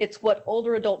costly. It's what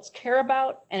older adults care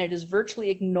about, and it is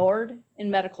virtually ignored in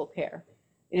medical care.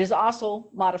 It is also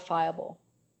modifiable.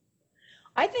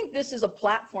 I think this is a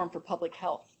platform for public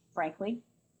health, frankly,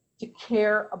 to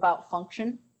care about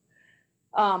function.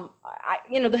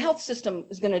 The health system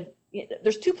is going to,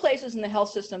 there's two places in the health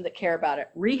system that care about it: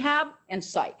 rehab and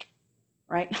psych,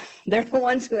 right? They're the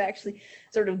ones who actually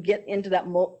sort of get into that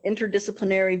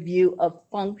interdisciplinary view of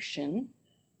function,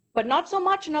 but not so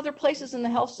much in other places in the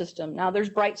health system. Now, there's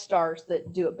bright stars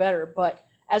that do it better, but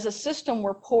as a system,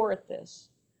 we're poor at this,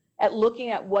 at looking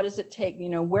at what does it take.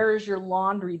 Where is your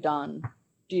laundry done?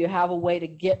 Do you have a way to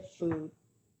get food?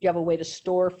 Do you have a way to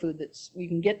store food that you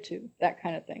can get to? That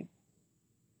kind of thing.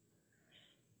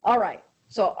 All right,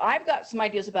 so I've got some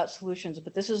ideas about solutions,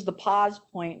 but this is the pause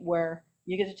point where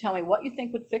you get to tell me what you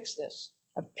think would fix this.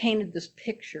 I've painted this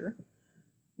picture.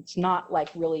 It's not like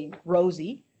really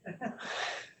rosy.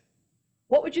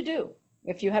 What would you do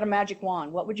if you had a magic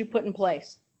wand? What would you put in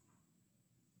place?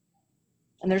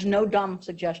 And there's no dumb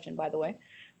suggestion, by the way.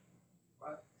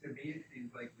 to me, it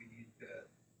seems like we need to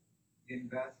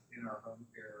invest in our home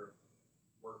care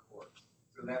workforce.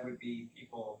 So that would be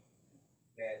people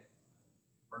that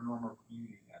are normal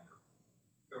community members.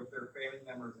 So if they're family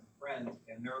members and friends,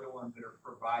 and they're the ones that are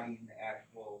providing the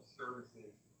actual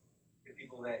services to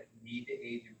people that need to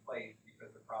age in place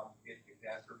because the problems get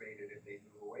exacerbated if they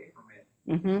move away from it,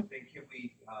 then can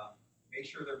we make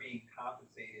sure they're being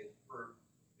compensated for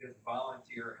this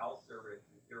volunteer health service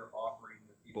that they're offering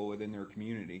the people within their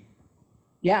community?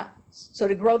 Yeah. So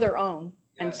to grow their own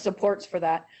and supports for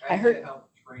that. I heard to help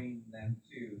train them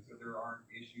too, so there aren't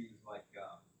issues like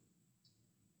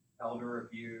elder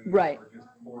abuse or just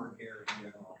poor care in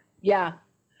general. Yeah.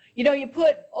 You know, you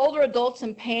put older adults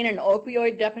in pain and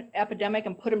opioid epidemic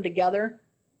and put them together,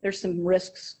 there's some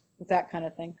risks with that kind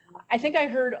of thing. I think I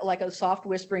heard like a soft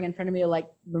whispering in front of me, like,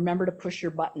 remember to push your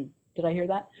button. Did I hear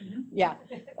that? Yeah.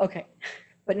 Okay.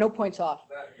 But no points off.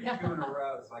 That, 2 in a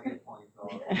row, so I get points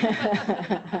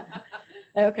off.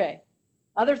 Okay.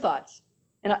 Other thoughts?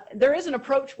 And there is an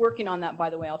approach working on that, by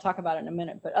the way. I'll talk about it in a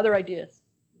minute, but other ideas.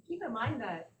 Keep in mind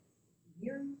that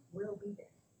you will be there.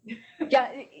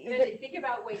 Yeah. Think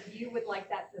about what you would like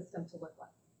that system to look like.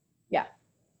 Yeah.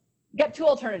 You got two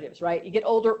alternatives, right? You get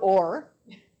older or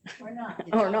not.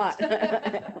 or not.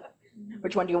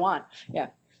 Which one do you want? Yeah.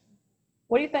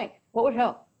 What do you think? What would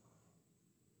help?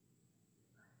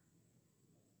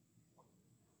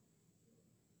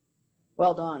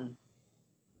 Well done.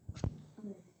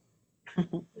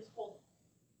 Just hold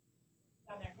it.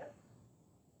 Down there. Yep.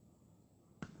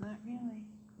 Not really.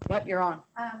 What, you're on?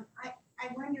 I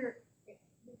wonder,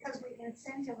 because we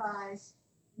incentivize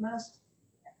most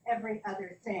every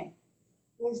other thing,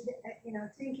 is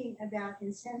thinking about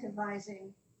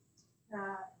incentivizing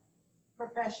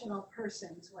professional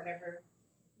persons, however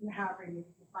you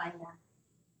define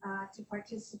that, to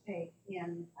participate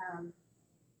in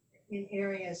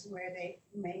areas where they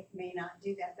may not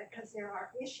do that, because there are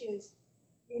issues.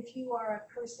 If you are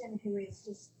a person who is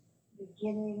just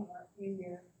beginning or in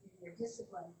your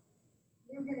discipline,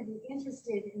 you're going to be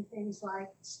interested in things like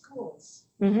schools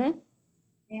and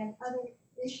other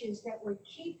issues that would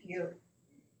keep you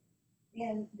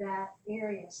in that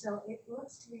area. So it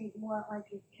looks to me more like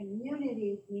a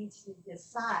community needs to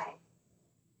decide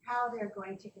how they're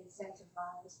going to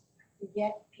incentivize to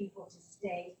get people to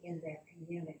stay in their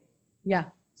community. Yeah.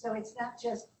 So it's not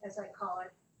just, as I call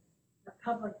it, a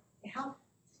public health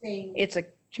thing. It's a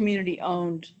community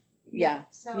owned. Yeah.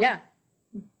 So, yeah.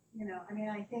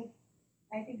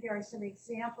 I think there are some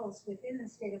examples within the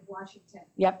state of Washington.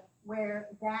 Yep. Where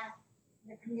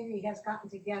the community has gotten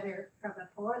together from a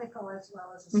political as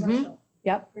well as a social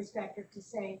perspective to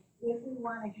say, if we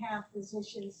want to have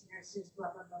physicians, nurses,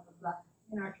 blah, blah, blah, blah, blah,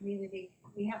 in our community,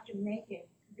 we have to make it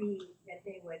be that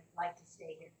they would like to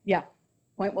stay here. Yeah.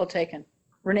 Point well taken.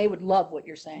 Renee would love what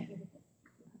you're saying.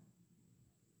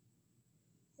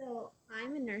 So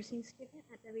I'm a nursing student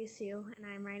at WSU, and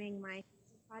I'm writing my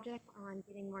thesis project on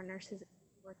getting more nurses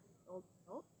working with older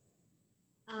adults.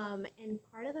 And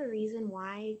part of the reason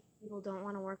why people don't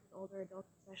want to work with older adults,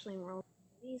 especially in rural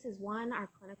communities, is one, our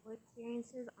clinical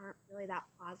experiences aren't really that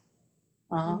positive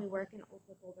when we work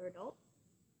with older adults.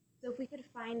 So if we could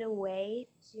find a way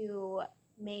to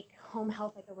make home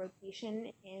health like a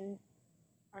rotation in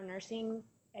our nursing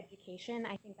education,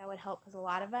 I think that would help, because a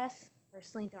lot of us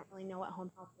personally don't really know what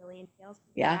home health really entails.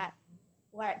 Yeah.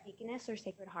 We're at Deaconess or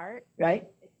Sacred Heart. Right.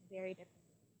 It's very different.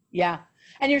 Yeah.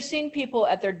 And you're seeing people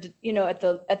at their,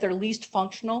 at their least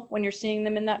functional when you're seeing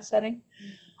them in that setting.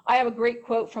 I have a great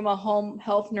quote from a home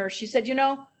health nurse. She said,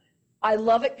 I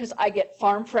love it because I get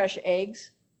farm fresh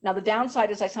eggs. Now the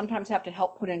downside is I sometimes have to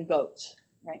help put in goats,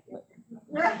 right?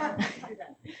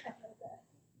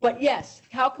 But yes,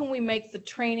 how can we make the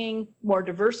training more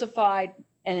diversified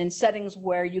and in settings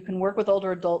where you can work with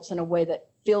older adults in a way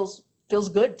that feels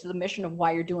good to the mission of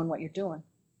why you're doing what you're doing?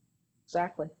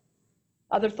 Exactly.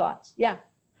 Other thoughts? Yeah.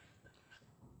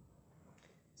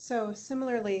 So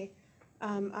similarly,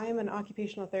 I am an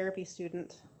occupational therapy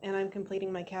student, and I'm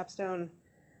completing my capstone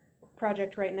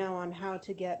project right now on how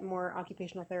to get more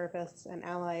occupational therapists and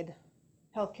allied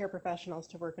healthcare professionals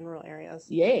to work in rural areas.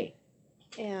 Yay.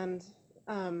 And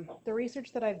the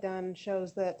research that I've done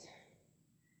shows that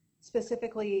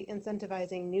specifically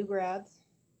incentivizing new grads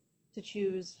to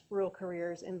choose rural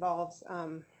careers involves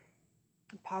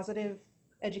positive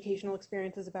educational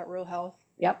experiences about rural health,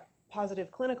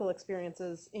 positive clinical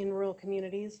experiences in rural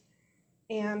communities,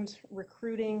 and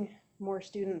recruiting more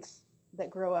students that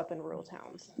grow up in rural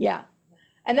towns. Yeah.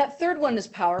 And that third one is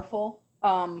powerful.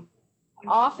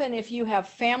 Often if you have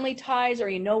family ties or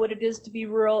you know what it is to be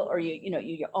rural, or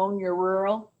you own your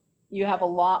rural, you have a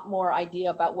lot more idea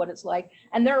about what it's like.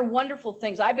 And there are wonderful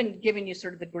things. I've been giving you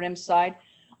sort of the grim side.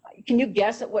 Can you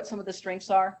guess at what some of the strengths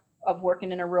are of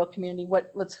working in a rural community?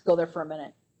 Let's go there for a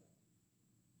minute.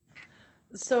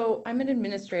 So I'm an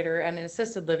administrator at an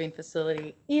assisted living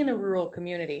facility in a rural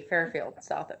community, Fairfield,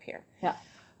 south of here. Yeah.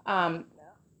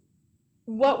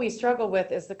 What we struggle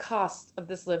with is the cost of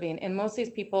this living, and most of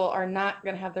these people are not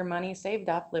going to have their money saved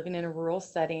up living in a rural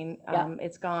setting.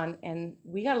 It's gone, and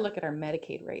we got to look at our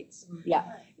Medicaid rates. Yeah.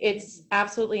 It's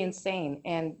absolutely insane.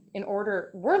 And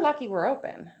we're lucky we're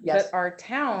open, Yes. but our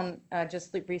town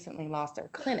just recently lost our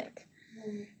clinic.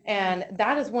 And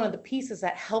that is one of the pieces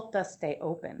that helped us stay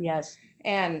open. Yes.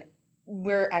 And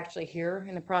we're actually here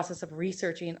in the process of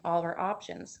researching all of our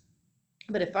options.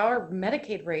 But if our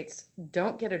Medicaid rates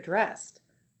don't get addressed,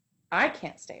 I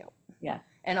can't stay open. Yeah.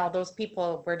 And all those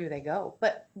people, where do they go?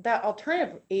 But that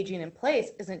alternative aging in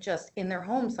place isn't just in their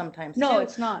home sometimes, No, too,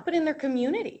 it's not. but in their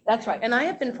community. That's right. And I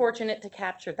have been fortunate to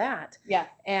capture that. Yeah.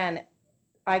 And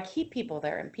I keep people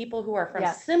there, and people who are from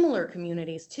Yeah. similar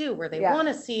communities too, where they Yeah. want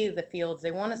to see the fields,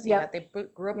 they want to see Yeah. that. They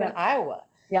grew up Yeah. in Iowa.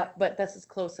 Yeah. But this is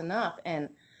close enough. And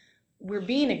we're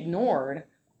being ignored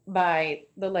by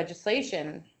the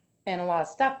legislation and a lot of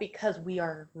stuff because we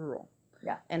are rural.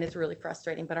 Yeah. And it's really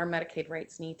frustrating, but our Medicaid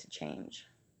rates need to change.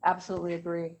 Absolutely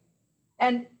agree.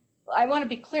 And I want to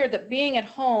be clear that being at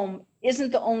home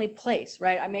isn't the only place,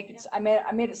 right? I made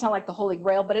it sound like the holy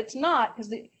grail, but it's not,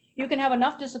 because you can have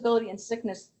enough disability and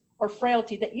sickness or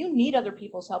frailty that you need other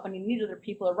people's help and you need other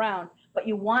people around, but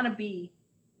you want to be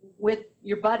with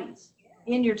your buddies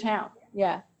in your town.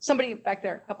 Yeah. Somebody back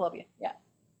there, a couple of you. Yeah.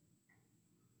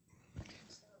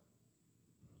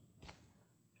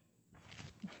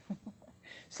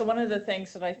 So one of the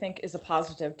things that I think is a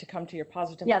positive, to come to your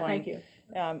positive Yeah, point. thank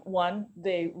you. One,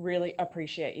 they really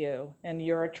appreciate you, and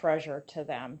you're a treasure to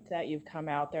them, that you've come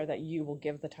out there, that you will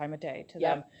give the time of day to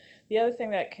Yep. them. The other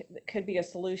thing that could be a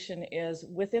solution is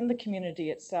within the community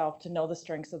itself to know the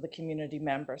strengths of the community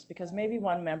members, because maybe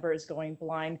one member is going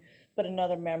blind, but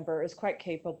another member is quite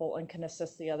capable and can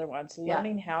assist the other ones. Yeah.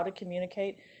 Learning how to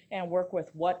communicate and work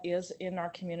with what is in our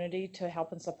community to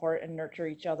help and support and nurture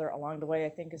each other along the way, I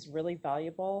think is really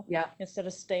valuable. Yeah. Instead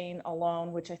of staying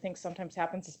alone, which I think sometimes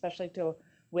happens, especially to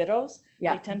widows.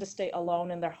 Yeah. They tend to stay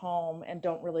alone in their home and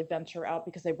don't really venture out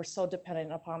because they were so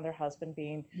dependent upon their husband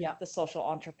being Yeah. the social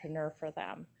entrepreneur for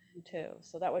them too.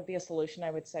 So that would be a solution,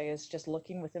 I would say, is just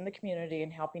looking within the community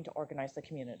and helping to organize the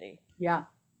community. Yeah.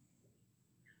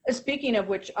 Speaking of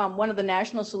which, one of the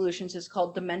national solutions is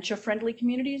called dementia-friendly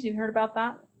communities. You heard about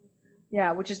that?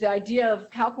 Yeah, which is the idea of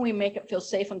how can we make it feel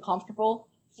safe and comfortable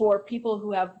for people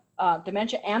who have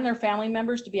dementia and their family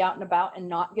members to be out and about and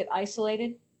not get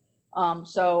isolated.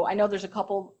 So I know there's a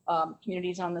couple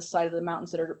communities on this side of the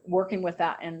mountains that are working with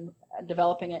that and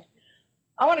developing it.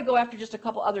 I want to go after just a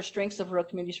couple other strengths of rural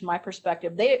communities from my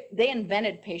perspective. They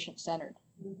invented patient-centered,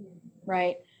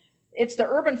 right? It's the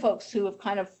urban folks who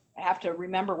have to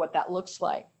remember what that looks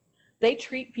like. They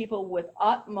treat people with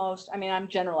utmost, I mean, I'm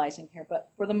generalizing here, but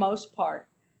for the most part,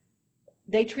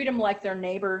 they treat them like their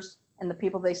neighbors and the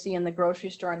people they see in the grocery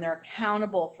store, and they're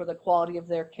accountable for the quality of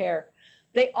their care.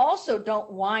 They also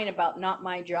don't whine about not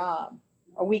my job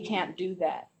or we can't do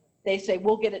that. They say,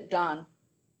 we'll get it done.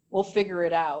 We'll figure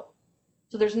it out.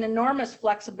 So there's an enormous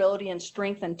flexibility and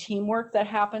strength and teamwork that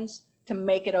happens to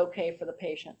make it okay for the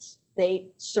patients. They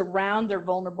surround their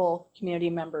vulnerable community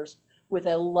members with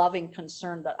a loving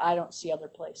concern that I don't see other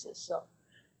places. So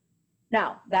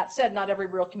now, that said, not every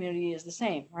rural community is the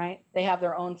same, right? They have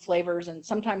their own flavors, and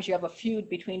sometimes you have a feud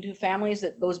between two families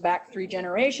that goes back 3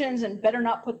 generations, and better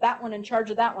not put that one in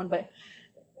charge of that one, but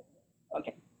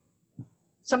okay.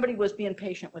 Somebody was being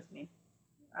patient with me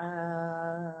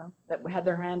that had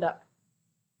their hand up.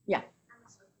 Yeah.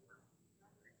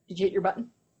 Did you hit your button?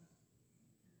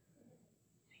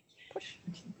 Push.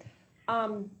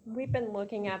 We've been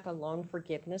looking at the loan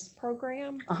forgiveness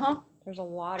program. Uh-huh. There's a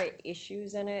lot of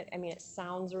issues in it. I mean, it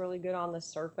sounds really good on the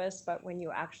surface, but when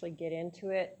you actually get into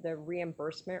it, the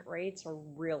reimbursement rates are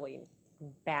really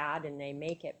bad and they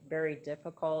make it very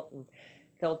difficult, and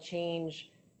they'll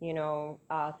change,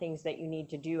 things that you need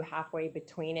to do halfway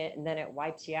between it, and then it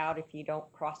wipes you out if you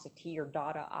don't cross a T or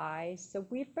dot a I. So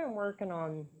we've been working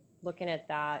on looking at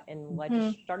that and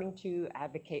starting to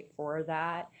advocate for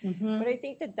that. But I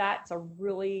think that that's a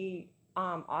really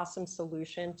awesome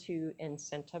solution to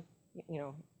incentive,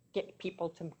 get people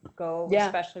to go, Yeah.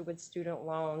 especially with student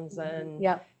loans, and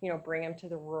Yeah. bring them to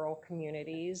the rural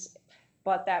communities.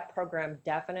 but that program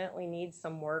definitely needs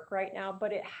some work right now,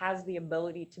 but it has the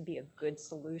ability to be a good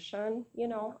solution, you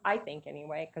know, I think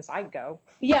anyway, because I go.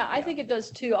 Yeah, I think it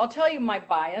does too. I'll tell you my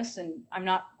bias, and I'm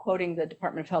not quoting the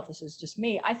Department of Health, this is just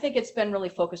me. I think it's been really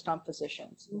focused on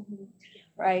physicians,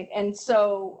 right? And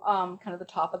so kind of the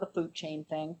top of the food chain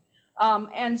thing.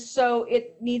 And so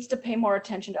it needs to pay more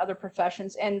attention to other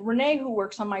professions. And Renee, who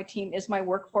works on my team, is my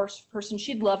workforce person.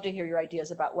 She'd love to hear your ideas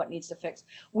about what needs to fix.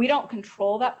 We don't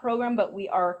control that program, but we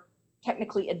are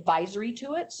technically advisory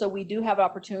to it. So we do have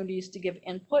opportunities to give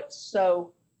input.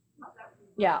 So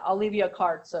yeah, I'll leave you a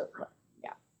card. So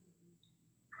yeah.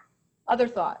 Other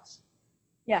thoughts?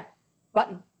 Yeah,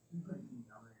 button.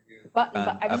 Button.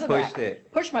 I pushed it.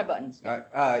 Push my buttons.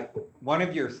 One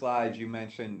of your slides, you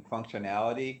mentioned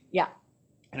functionality. Yeah.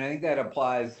 And I think that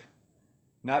applies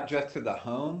not just to the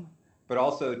home, but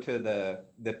also to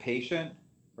the patient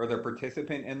or the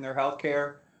participant in their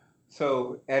healthcare.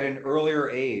 So at an earlier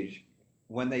age,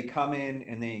 when they come in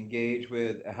and they engage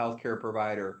with a healthcare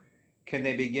provider, can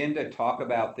they begin to talk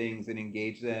about things and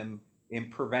engage them in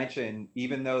prevention,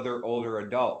 even though they're older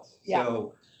adults? Yeah.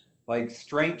 So like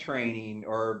strength training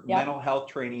or Yep. mental health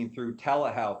training through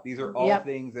telehealth. These are all Yep.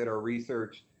 things that our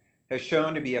research has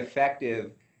shown to be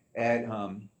effective at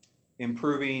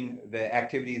improving the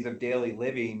activities of daily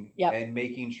living Yep. and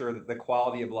making sure that the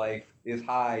quality of life is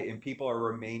high and people are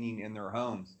remaining in their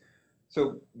homes.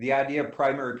 So the idea of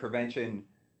primary prevention,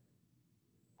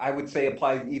 I would say,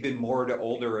 applies even more to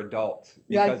older adults,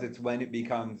 because it's when it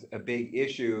becomes a big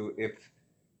issue if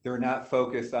they're not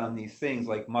focused on these things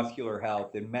like muscular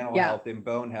health and mental Yeah. health and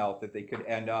bone health, that they could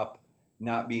end up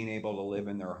not being able to live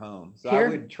in their home. So Here. I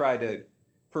would try to,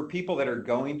 for people that are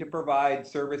going to provide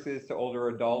services to older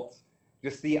adults,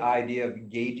 just the idea of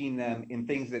engaging them in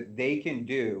things that they can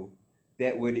do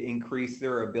that would increase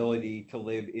their ability to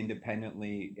live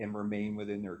independently and remain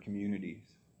within their communities.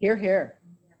 Here, here.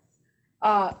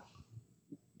 Tai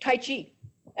Chi,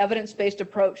 evidence-based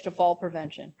approach to fall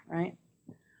prevention, right?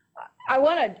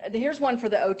 Here's one for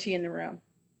the OT in the room.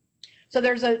 So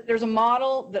there's a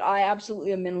model that I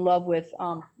absolutely am in love with.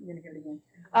 I'm gonna hear it again.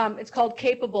 It's called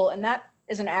CAPABLE, and that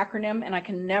is an acronym, and I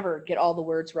can never get all the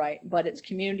words right, but it's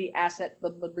community asset, blah,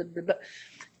 blah, blah, blah, blah.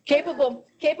 Capable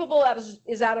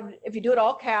is out of, if you do it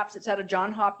all caps, it's out of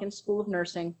Johns Hopkins School of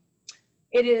Nursing.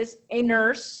 It is a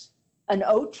nurse, an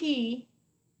OT,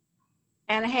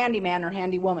 and a handyman or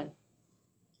handywoman.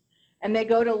 And they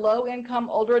go to low-income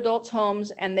older adults'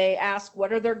 homes and they ask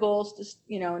what are their goals to,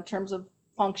 you know, in terms of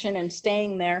function and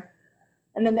staying there.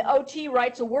 And then the OT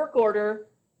writes a work order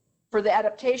for the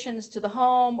adaptations to the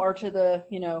home or to the,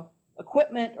 you know,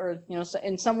 equipment, or, you know,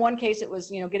 in one case it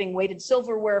was, you know, getting weighted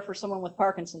silverware for someone with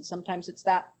Parkinson's. Sometimes it's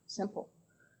that simple.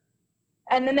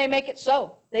 And then they make it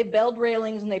so. They beld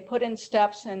railings and they put in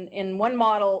steps. And in one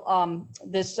model,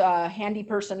 this handy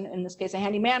person, in this case a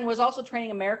handyman, was also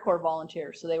training AmeriCorps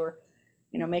volunteers. So they were,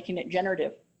 you know, making it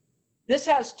generative. This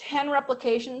has 10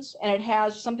 replications and it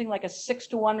has something like a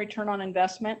 6-to-1 return on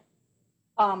investment.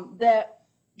 That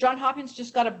Johns Hopkins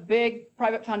just got a big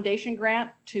private foundation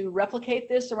grant to replicate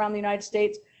this around the United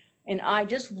States. And I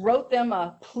just wrote them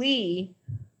a plea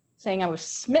saying I was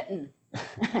smitten.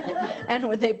 And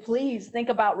would they please think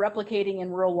about replicating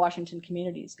in rural Washington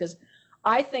communities? Because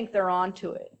I think they're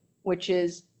onto it, which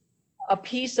is a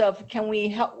piece of, can we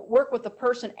help work with the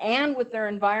person and with their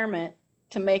environment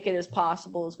to make it as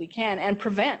possible as we can and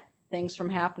prevent things from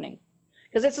happening?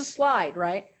 Because it's a slide,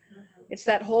 right? It's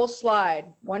that whole slide.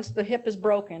 Once the hip is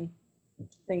broken,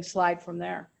 things slide from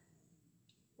there.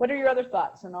 What are your other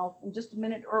thoughts? And I'll, in just a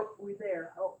minute, or we're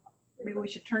there. Oh, maybe we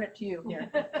should turn it to you here.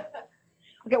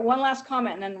 Okay, one last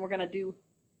comment, and then we're going to do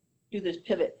this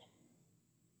pivot.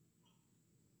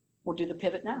 We'll do the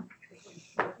pivot now.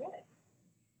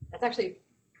 That's actually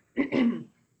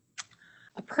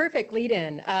a perfect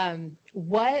lead-in.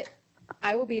 What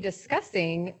I will be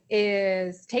discussing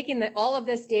is taking all of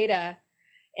this data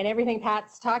and everything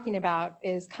Pat's talking about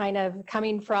is kind of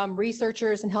coming from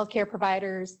researchers and healthcare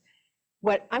providers.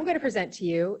 What I'm going to present to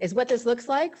you is what this looks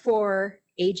like for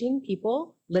aging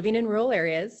people living in rural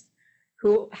areas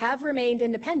who have remained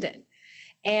independent.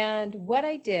 And what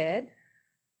I did,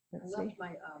 let's see.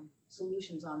 My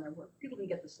solutions on there where people can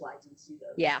get the slides and see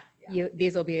those. Yeah,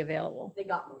 these will be available. They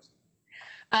got most.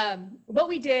 What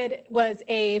we did was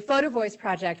a photo voice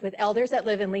project with elders that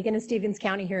live in Lincoln and Stevens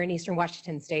County here in Eastern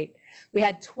Washington State. We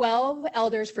had 12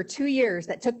 elders for 2 years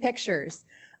that took pictures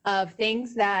of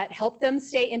things that helped them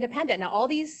stay independent. Now, all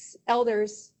these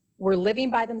elders were living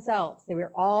by themselves. They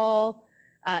were all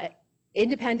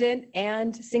independent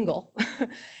and single.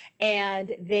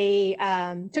 And they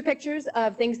took pictures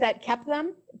of things that kept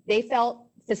them. They felt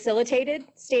facilitated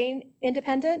staying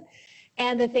independent,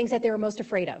 and the things that they were most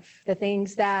afraid of, the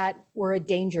things that were a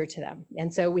danger to them.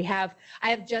 And so I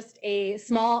have just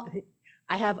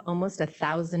I have almost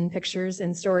 1,000 pictures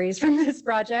and stories from this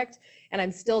project, and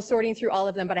I'm still sorting through all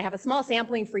of them, but I have a small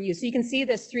sampling for you. So you can see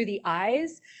this through the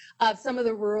eyes of some of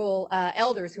the rural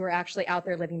elders who are actually out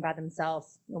there living by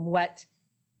themselves and what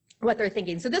they're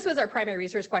thinking. So this was our primary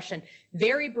research question.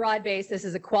 Very broad-based. This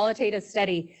is a qualitative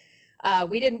study.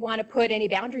 We didn't want to put any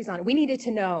boundaries on it. We needed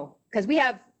to know, because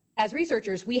as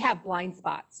researchers, we have blind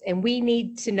spots, and we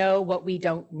need to know what we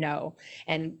don't know.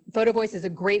 And Photo Voice is a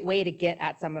great way to get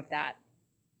at some of that.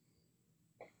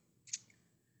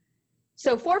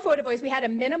 So for Photo Voice, we had a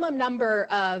minimum number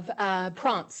of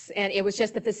prompts, and it was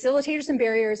just the facilitators and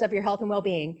barriers of your health and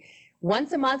well-being.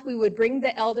 Once a month, we would bring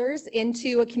the elders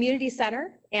into a community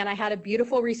center, and I had a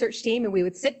beautiful research team, and we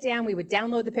would sit down, we would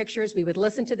download the pictures, we would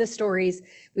listen to the stories,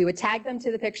 we would tag them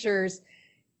to the pictures,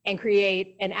 and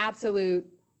create an absolute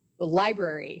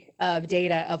library of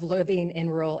data of living in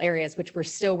rural areas, which we're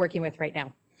still working with right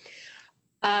now.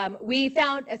 We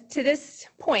found, to this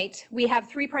point, we have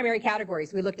 3 primary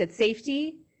categories. We looked at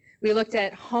safety, we looked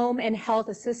at home and health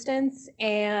assistance,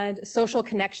 and social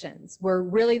connections were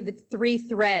really the 3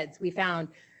 threads we found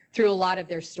through a lot of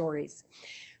their stories.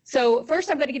 So first,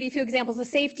 I'm going to give you a few examples of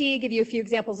safety, give you a few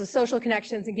examples of social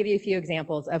connections, and give you a few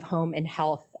examples of home and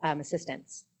health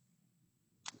assistance.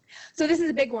 So this is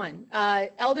a big one.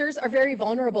 Elders are very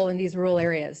vulnerable in these rural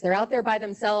areas. They're out there by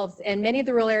themselves, and many of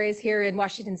the rural areas here in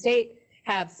Washington State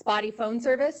have spotty phone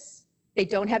service. They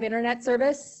don't have internet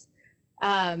service,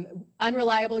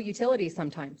 unreliable utilities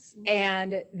sometimes,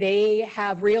 and they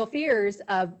have real fears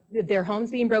of their homes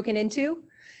being broken into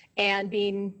and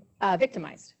being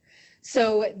victimized.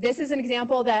 So this is an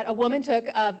example that a woman took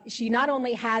of, she not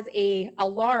only has a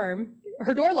alarm,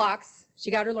 her door locks, she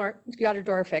got her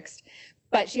door fixed,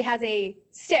 but she has a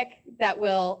stick that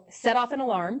will set off an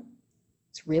alarm.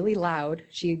 It's really loud.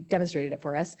 She demonstrated it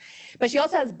for us. But she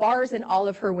also has bars in all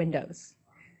of her windows.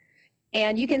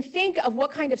 And you can think of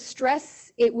what kind of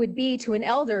stress it would be to an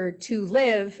elder to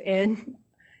live in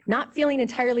not feeling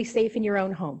entirely safe in your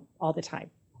own home all the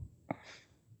time.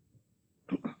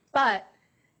 But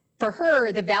for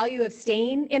her, the value of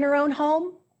staying in her own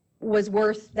home was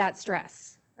worth that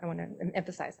stress. I want to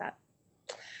emphasize that.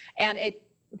 And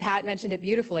Pat mentioned it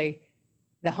beautifully.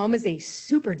 The home is a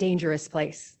super dangerous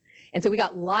place. And so we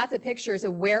got lots of pictures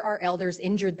of where our elders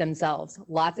injured themselves,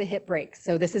 lots of hip breaks.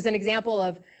 So this is an example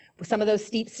of some of those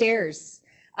steep stairs,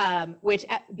 which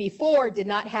before did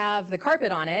not have the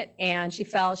carpet on it, and she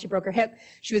fell, she broke her hip.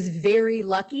 She was very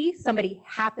lucky somebody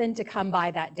happened to come by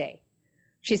that day.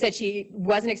 She said she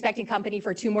wasn't expecting company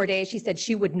for 2 more days. She said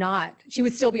she would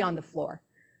still be on the floor,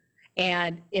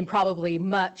 and in probably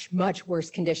much, much worse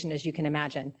condition, as you can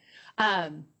imagine.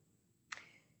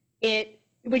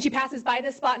 When she passes by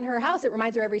this spot in her house, it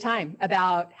reminds her every time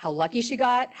about how lucky she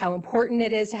got, how important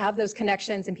it is to have those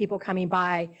connections and people coming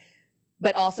by,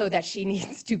 but also that she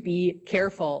needs to be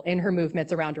careful in her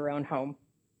movements around her own home.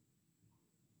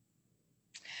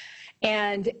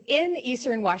 And in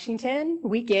Eastern Washington,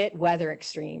 we get weather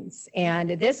extremes. And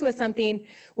this was something,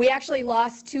 we actually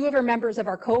lost 2 of our members of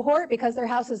our cohort because their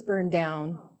houses burned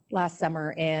down last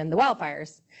summer in the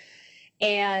wildfires.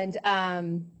 And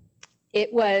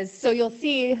so you'll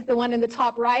see the one in the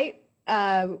top right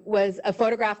was a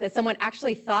photograph that someone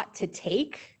actually thought to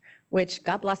take, which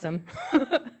God bless them.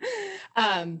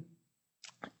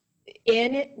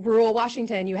 In rural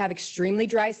Washington, you have extremely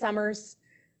dry summers.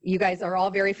 You guys are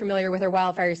all very familiar with our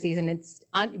wildfire season.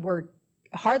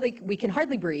 We can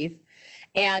hardly breathe.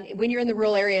 And when you're in the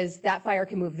rural areas, that fire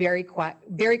can move very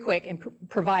quick and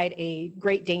provide a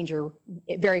great danger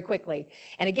very quickly.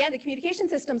 And again, the communication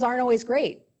systems aren't always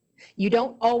great. You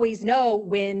don't always know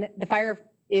when the fire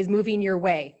is moving your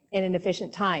way in an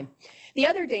efficient time. The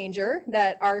other danger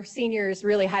that our seniors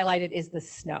really highlighted is the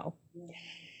snow.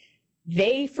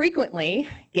 They frequently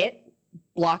get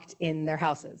blocked in their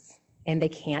houses, and they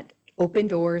can't open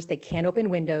doors, they can't open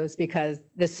windows because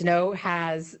the snow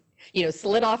has,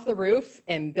 slid off the roof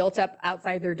and built up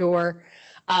outside their door.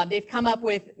 They've come up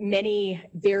with many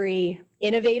very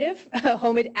innovative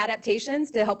home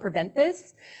adaptations to help prevent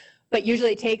this. But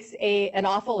usually it takes an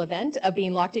awful event of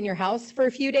being locked in your house for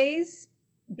a few days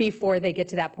before they get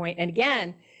to that point. And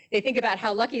again, they think about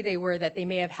how lucky they were that they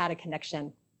may have had a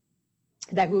connection,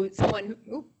 someone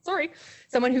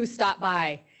who stopped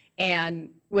by and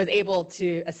was able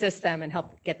to assist them and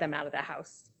help get them out of the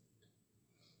house.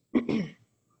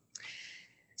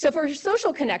 So for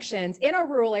social connections, in our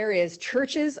rural areas,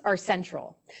 churches are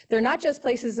central. They're not just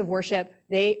places of worship.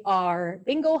 They are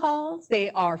bingo halls. They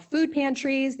are food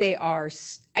pantries. They are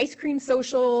ice cream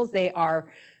socials. They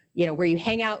are, where you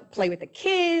hang out, play with the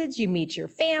kids, you meet your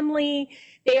family.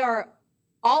 They are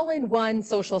all-in-one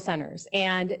social centers.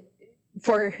 And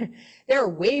there are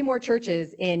way more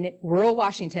churches in rural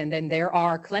Washington than there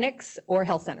are clinics or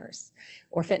health centers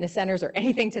or fitness centers or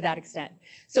anything to that extent.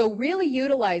 So really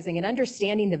utilizing and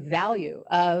understanding the value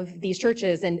of these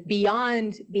churches, and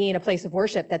beyond being a place of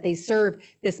worship, that they serve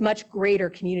this much greater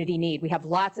community need. We have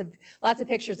lots of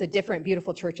pictures of different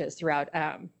beautiful churches throughout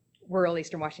rural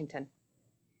Eastern Washington.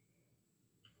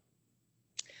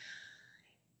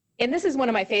 And this is one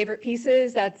of my favorite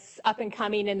pieces that's up and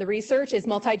coming in the research, is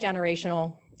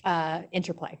multi-generational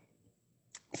interplay.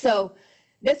 So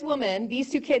this woman, these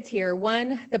two kids here,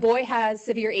 the boy has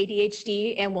severe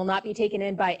ADHD and will not be taken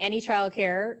in by any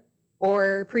childcare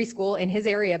or preschool in his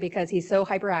area because he's so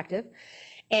hyperactive.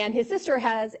 And his sister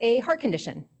has a heart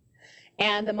condition.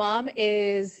 And the mom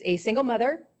is a single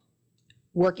mother,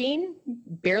 working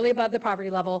barely above the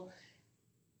poverty level.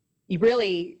 You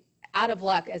really out of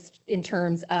luck in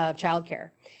terms of childcare.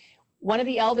 One of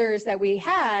the elders that we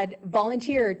had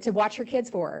volunteered to watch her kids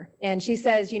for her. And she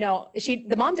says,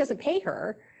 the mom doesn't pay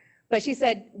her, but she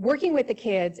said working with the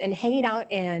kids and hanging out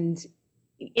and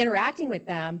interacting with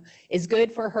them is good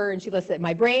for her. And she listed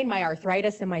my brain, my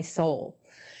arthritis, and my soul.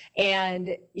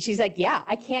 And she's like, yeah,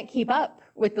 I can't keep up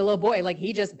with the little boy. Like,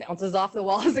 he just bounces off the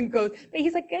walls and goes, but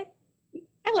he's like,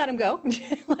 I let him go,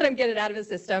 let him get it out of his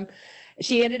system.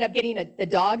 She ended up getting a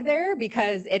dog there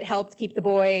because it helped keep the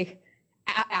boy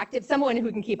active, someone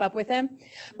who can keep up with him.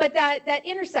 But that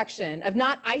intersection of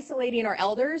not isolating our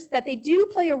elders, that they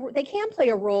can play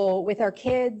a role with our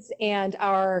kids and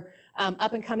our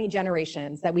up and coming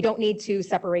generations, that we don't need to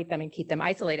separate them and keep them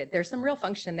isolated. There's some real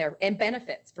function there and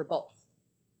benefits for both.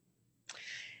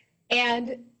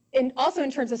 And also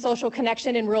in terms of social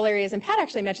connection in rural areas, and Pat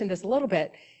actually mentioned this a little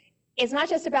bit, it's not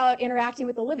just about interacting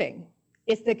with the living.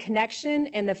 It's the connection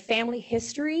and the family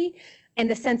history and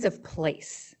the sense of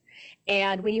place.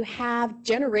 And when you have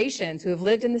generations who have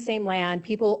lived in the same land,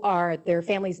 their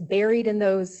families buried on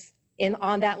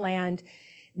that land,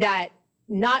 that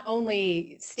not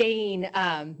only staying,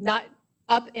 not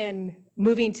up and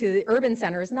moving to the urban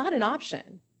center is not an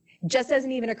option. Just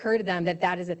doesn't even occur to them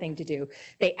that is a thing to do.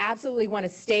 They absolutely want to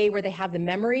stay where they have the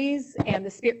memories and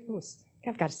the spirit.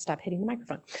 I've got to stop hitting the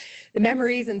microphone. The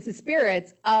memories and the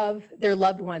spirits of their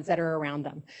loved ones that are around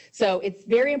them. So it's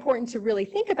very important to really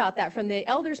think about that from the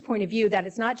elder's point of view, that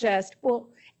it's not just, well,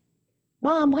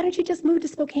 Mom, why don't you just move to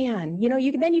Spokane?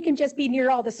 Then you can just be near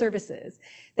all the services.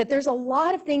 That there's a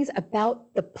lot of things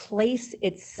about the place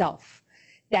itself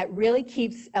that really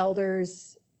keeps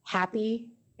elders happy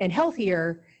and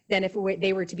healthier than if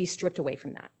they were to be stripped away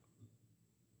from that.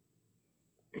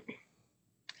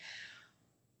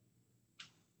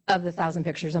 Of the 1,000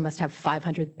 pictures, I must have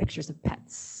 500 pictures of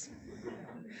pets.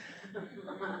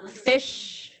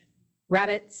 Fish,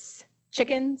 rabbits,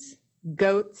 chickens,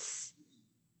 goats,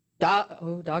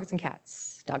 dogs and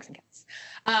cats.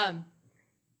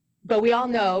 But we all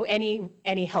know,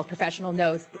 any health professional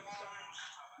knows.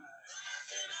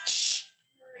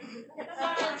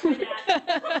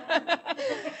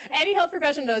 Any health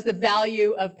professional knows the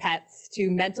value of pets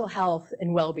to mental health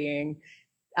and well-being.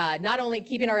 Not only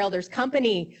keeping our elders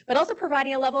company, but also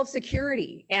providing a level of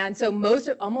security. And so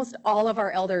almost all of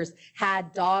our elders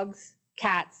had dogs,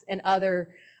 cats, and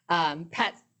other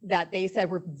pets that they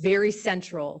said were very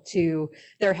central to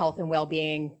their health and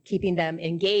well-being, keeping them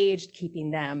engaged, keeping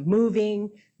them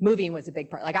moving. Moving was a big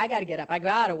part. Like, I got to get up, I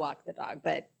got to walk the dog,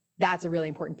 but that's a really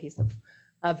important piece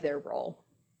of their role.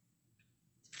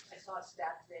 I saw a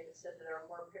stat today that said that there are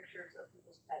more pictures of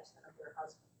people's pets than of their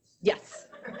husbands. Yes,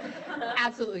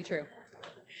 absolutely true.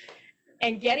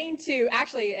 And getting to,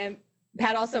 actually, and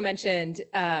Pat also mentioned,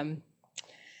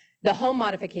 the home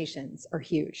modifications are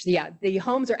huge. Yeah, the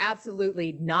homes are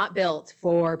absolutely not built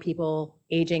for people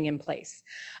aging in place.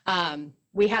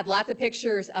 We had lots of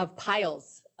pictures of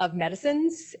piles of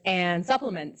medicines and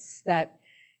supplements that,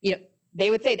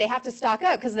 they would say they have to stock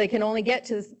up because they can only get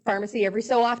to the pharmacy every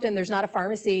so often. There's not a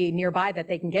pharmacy nearby that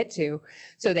they can get to.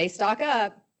 So they stock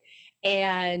up.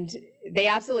 And they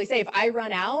absolutely say, if I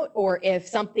run out, or if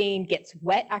something gets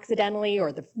wet accidentally,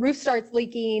 or the roof starts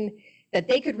leaking, that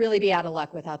they could really be out of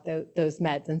luck without those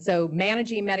meds. And so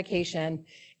managing medication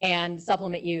and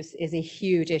supplement use is a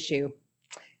huge issue.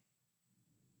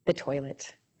 The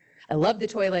toilet. I love the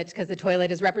toilet because the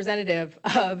toilet is representative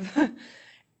of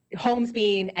homes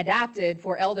being adapted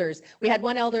for elders. We had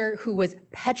one elder who was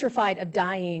petrified of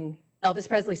dying Elvis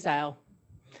Presley style.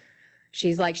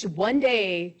 She's like, one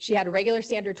day she had a regular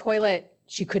standard toilet.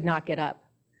 She could not get up.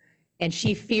 And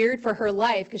she feared for her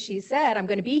life because she said, I'm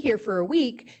going to be here for a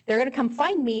week. They're going to come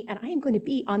find me and I am going to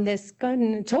be on this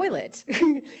toilet.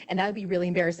 And that would be really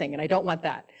embarrassing. And I don't want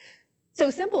that.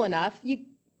 So simple enough.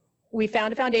 We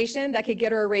found a foundation that could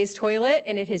get her a raised toilet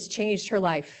and it has changed her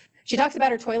life. She talks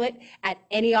about her toilet at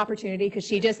any opportunity because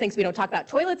she just thinks we don't talk about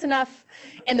toilets enough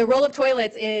and the role of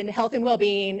toilets in health and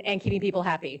well-being and keeping people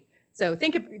happy. So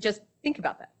just think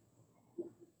about that.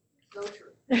 So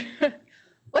true.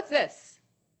 What's this?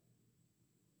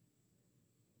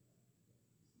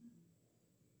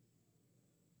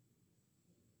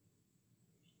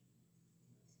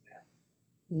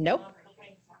 Nope.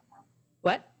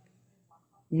 What?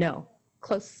 No.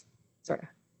 Close, sort of.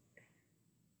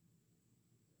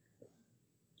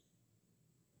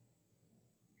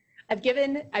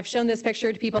 I've shown this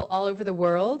picture to people all over the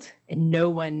world, and no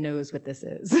one knows what this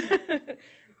is.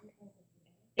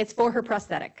 It's for her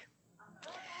prosthetic.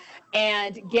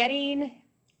 And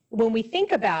when we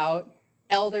think about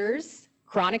elders,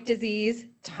 chronic disease,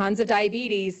 tons of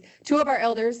diabetes, 2 of our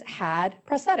elders had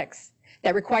prosthetics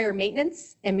that require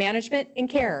maintenance and management and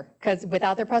care, because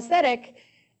without their prosthetic,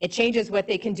 it changes what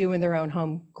they can do in their own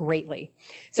home greatly.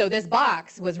 So this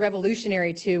box was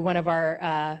revolutionary to one of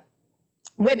our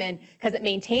women because it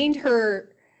maintained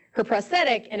her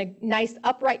prosthetic in a nice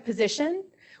upright position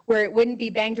where it wouldn't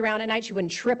be banged around at night. She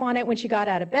wouldn't trip on it when she got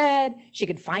out of bed. She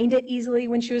could find it easily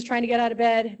when she was trying to get out of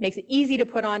bed. Makes it easy to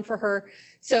put on for her.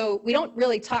 So we don't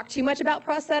really talk too much about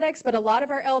prosthetics, but a lot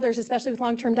of our elders, especially with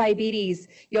long-term diabetes,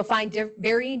 you'll find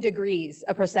varying degrees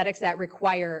of prosthetics that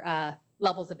require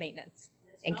levels of maintenance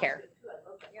and care.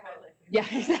 Yeah,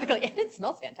 exactly. And it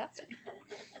smells fantastic.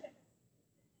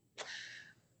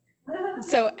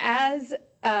 So as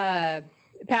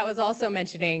Pat was also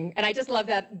mentioning, and I just love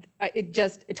that, it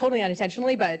totally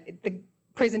unintentionally, but the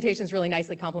presentations really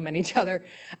nicely complement each other.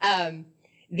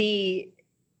 The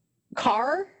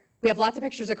car, we have lots of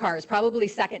pictures of cars, probably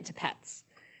second to pets.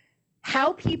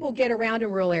 How people get around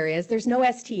in rural areas, there's no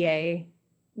STA.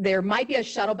 There might be a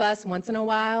shuttle bus once in a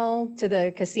while to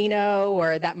the casino,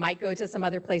 or that might go to some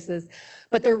other places,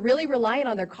 but they're really reliant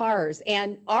on their cars.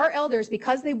 And our elders,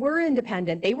 because they were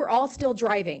independent, they were all still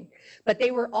driving, but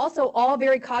they were also all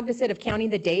very cognizant of counting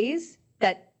the days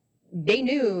that they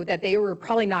knew that they were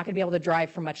probably not going to be able to drive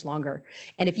for much longer.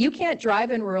 And if you can't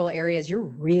drive in rural areas, you're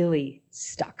really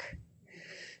stuck.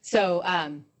 So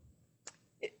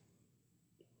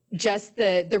just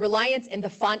the reliance and the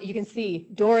font, you can see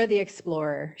Dora the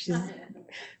Explorer. She's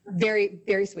very,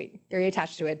 very sweet, very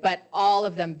attached to it, but all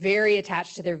of them very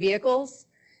attached to their vehicles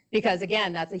because,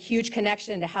 again, that's a huge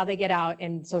connection to how they get out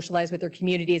and socialize with their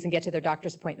communities and get to their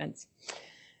doctor's appointments.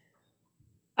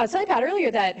 I was telling Pat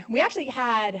earlier that we actually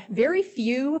had very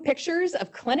few pictures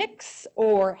of clinics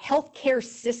or healthcare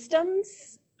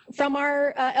systems from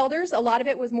our elders. A lot of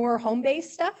it was more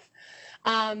home-based stuff.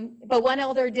 But one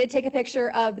elder did take a picture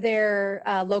of their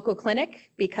local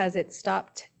clinic because it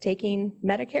stopped taking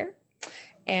Medicare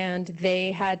and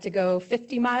they had to go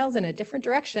 50 miles in a different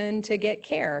direction to get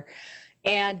care.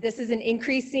 And this is an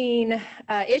increasing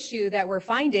issue that we're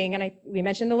finding, and we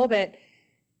mentioned a little bit,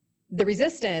 the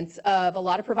resistance of a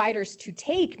lot of providers to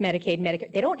take Medicaid,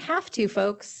 Medicare. They don't have to,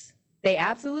 folks. They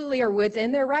absolutely are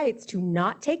within their rights to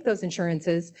not take those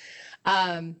insurances.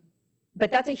 But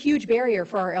that's a huge barrier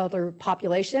for our elder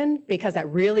population because that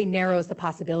really narrows the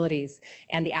possibilities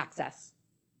and the access.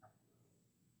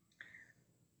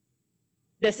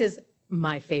 This is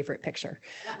my favorite picture.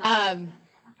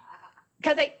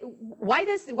 Because why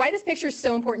this picture is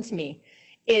so important to me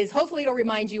is hopefully it'll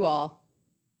remind you all,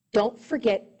 don't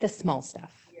forget the small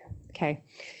stuff, okay?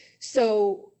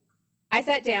 So I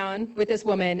sat down with this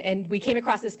woman and we came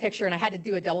across this picture and I had to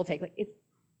do a double take, like, is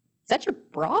that your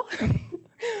bra?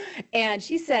 And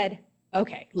she said,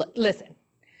 okay, look, listen,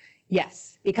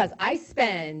 yes, because I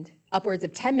spend upwards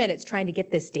of 10 minutes trying to get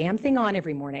this damn thing on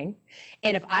every morning.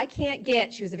 And if I can't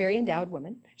she was a very endowed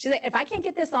woman. She said, if I can't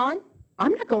get this on,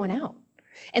 I'm not going out.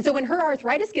 And so when her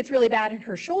arthritis gets really bad in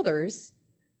her shoulders,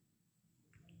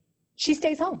 she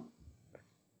stays home.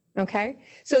 Okay?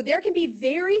 So there can be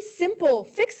very simple,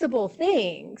 fixable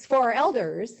things for our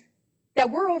elders that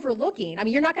we're overlooking. I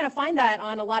mean, you're not going to find that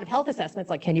on a lot of health assessments,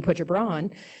 like, can you put your bra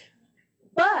on?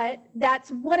 But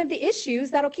that's one of the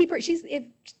issues that'll keep her,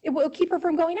 it will keep her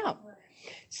from going out.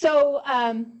 So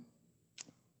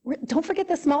don't forget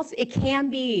the small, it can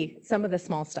be some of the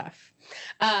small stuff.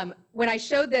 When I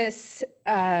showed this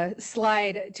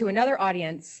slide to another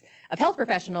audience of health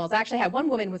professionals, I actually had one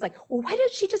woman was like, well, why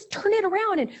did she just turn it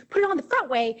around and put it on the front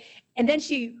way? And then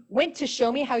she went to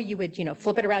show me how you would,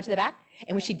 flip it around to the back.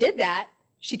 And when she did that,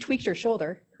 She tweaked her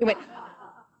shoulder. It went,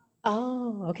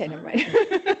 oh, okay, never mind.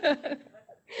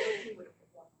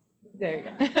 There you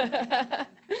go.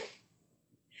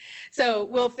 So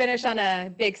we'll finish on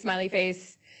a big smiley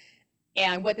face.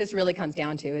 And what this really comes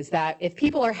down to is that if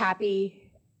people are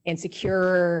happy and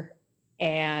secure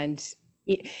and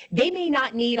they may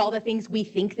not need all the things we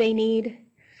think they need,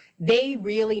 they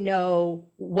really know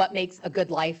what makes a good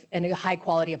life and a high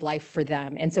quality of life for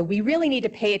them. And so we really need to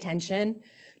pay attention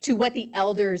to what the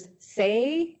elders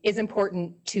say is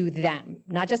important to them.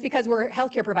 Not just because we're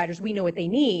healthcare providers, we know what they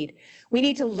need. We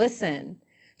need to listen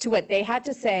to what they had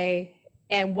to say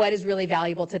and what is really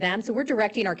valuable to them. So we're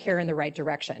directing our care in the right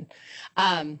direction.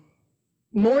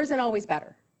 More isn't always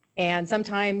better. And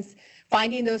sometimes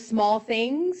finding those small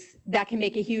things that can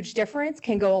make a huge difference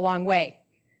can go a long way.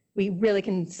 We really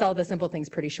can sell the simple things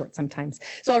pretty short sometimes.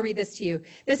 So I'll read this to you.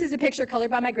 This is a picture colored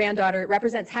by my granddaughter. It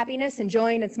represents happiness,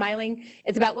 enjoying and smiling.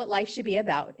 It's about what life should be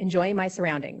about, enjoying my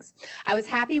surroundings. I was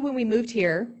happy when we moved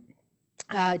here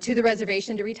to the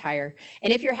reservation to retire.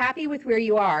 And if you're happy with where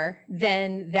you are,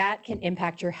 then that can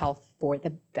impact your health for the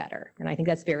better. And I think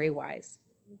that's very wise.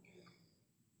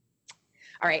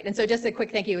 All right, and so just a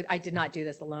quick thank you. I did not do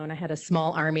this alone. I had a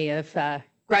small army of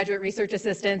graduate research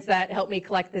assistants that helped me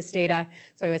collect this data.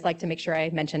 So I always like to make sure I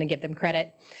mention and give them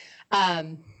credit.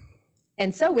 And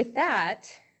so with that,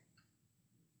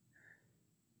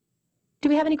 do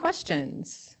we have any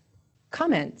questions,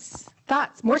 comments,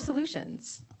 thoughts, more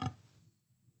solutions?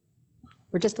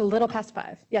 We're just a little past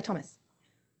 5. Yeah, Thomas.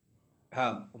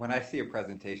 When I see a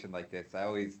presentation like this,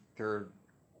 there are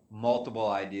multiple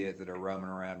ideas that are roaming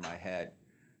around my head.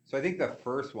 So I think the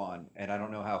first one, and I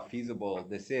don't know how feasible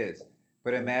this is,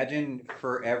 but imagine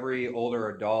for every older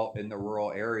adult in the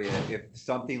rural area, if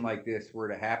something like this were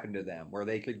to happen to them, where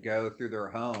they could go through their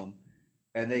home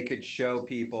and they could show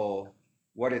people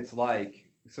what it's like,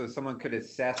 so someone could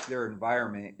assess their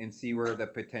environment and see where the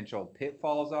potential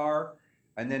pitfalls are,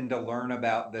 and then to learn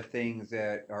about the things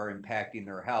that are impacting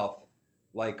their health,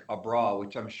 like a bra,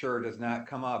 which I'm sure does not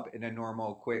come up in a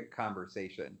normal, quick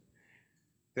conversation.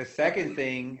 The second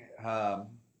thing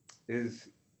is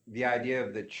the idea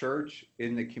of the church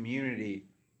in the community.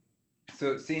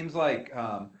 So it seems like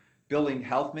building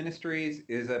health ministries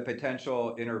is a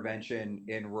potential intervention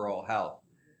in rural health.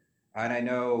 And I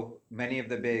know many of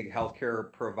the big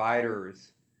healthcare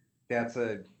providers, that's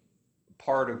a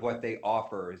part of what they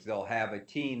offer, is they'll have a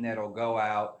team that'll go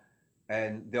out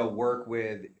and they'll work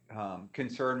with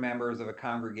concerned members of a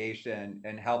congregation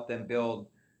and help them build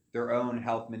their own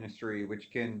health ministry,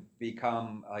 which can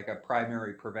become like a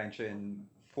primary prevention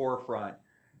forefront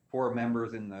for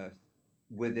members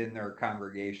within their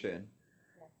congregation.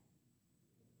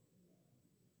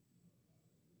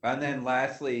 And then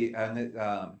lastly,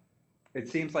 it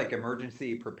seems like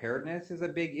emergency preparedness is a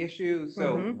big issue.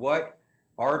 So what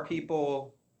are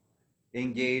people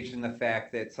engaged in the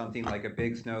fact that something like a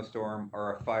big snowstorm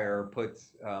or a fire puts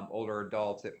older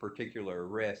adults at particular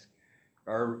risk?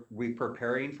 Are we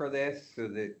preparing for this so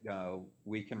that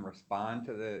we can respond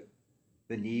to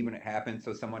the need when it happens,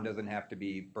 so someone doesn't have to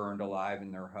be burned alive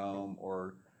in their home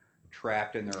or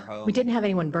trapped in their home? We didn't have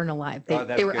anyone burned alive.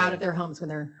 They were out of their homes when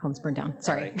their homes burned down.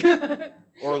 Sorry. Right.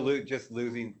 Or just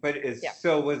losing. But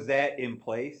so was that in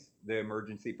place, the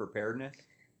emergency preparedness?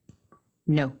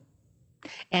 No.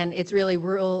 And it's really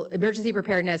rural emergency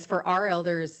preparedness for our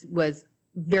elders was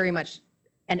very much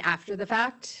an after the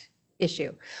fact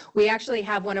issue. We actually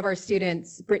have one of our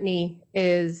students, Brittany,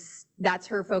 that's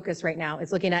her focus right now,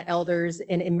 is looking at elders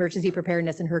and emergency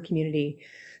preparedness in her community.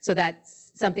 So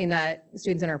that's something that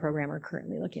students in our program are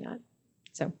currently looking at.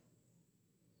 So.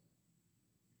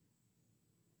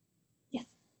 Yes.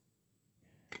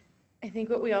 I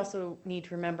think what we also need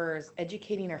to remember is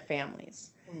educating our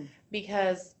families,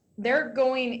 because they're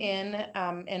going in,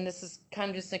 and this is kind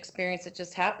of just an experience that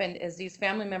just happened, is these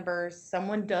family members,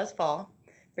 someone does fall,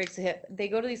 breaks a hip, they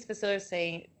go to these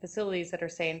facilities that are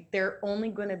saying they're only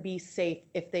going to be safe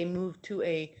if they move to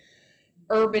a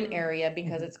urban area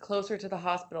because it's closer to the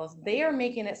hospitals. They are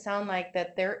making it sound like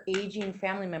that their aging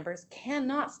family members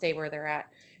cannot stay where they're at,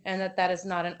 and that is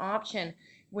not an option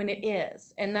when it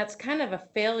is. And that's kind of a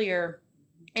failure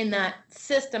in that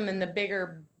system, in the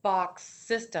bigger box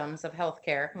systems of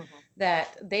healthcare,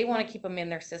 that they want to keep them in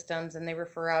their systems and they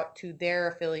refer out to their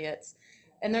affiliates.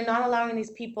 And they're not allowing these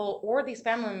people or these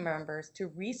family members to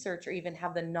research or even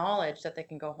have the knowledge that they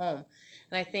can go home.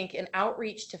 And I think an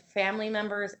outreach to family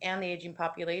members and the aging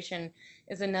population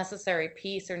is a necessary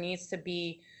piece. There needs to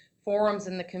be forums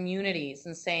in the communities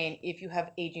and saying, if you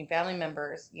have aging family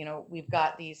members, we've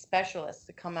got these specialists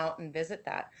to come out and visit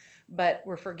that. But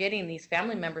we're forgetting these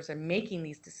family members are making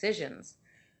these decisions.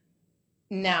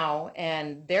 now,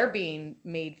 and they're being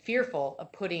made fearful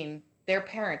of putting their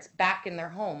parents back in their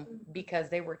home because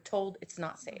they were told it's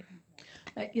not safe.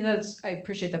 I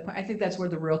appreciate that point. I think that's where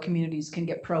the rural communities can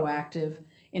get proactive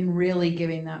in really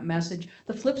giving that message.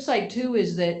 The flip side too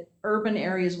is that urban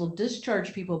areas will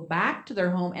discharge people back to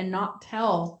their home and not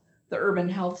tell the urban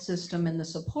health system and the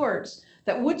supports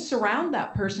that would surround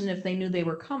that person if they knew they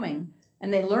were coming.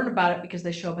 And they learn about it because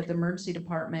they show up at the emergency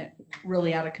department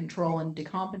really out of control and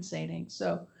decompensating.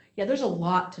 So yeah, there's a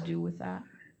lot to do with that.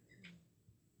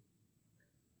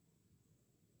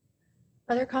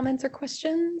 Other comments or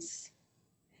questions?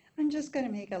 I'm just going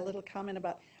to make a little comment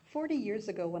about 40 years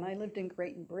ago when I lived in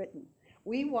Great Britain.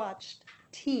 We watched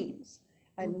teams,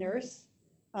 a nurse,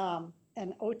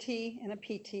 an OT, and a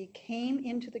PT came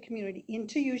into the community,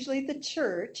 into usually the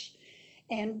church,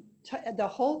 and the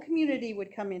whole community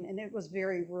would come in, and it was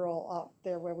very rural out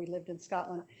there where we lived in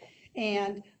Scotland.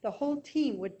 And the whole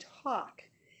team would talk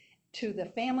to the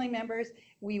family members.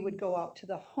 We would go out to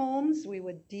the homes. We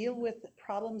would deal with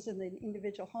problems in the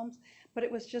individual homes, but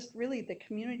it was just really the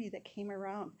community that came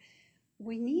around.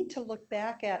 We need to look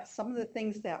back at some of the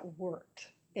things that worked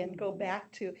and go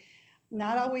back to,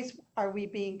 not always are we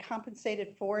being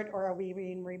compensated for it or are we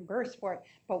being reimbursed for it,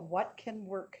 but what can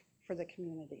work for the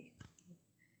community.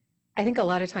 I think a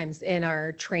lot of times in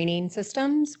our training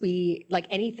systems, we, like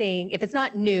anything, if it's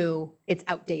not new, it's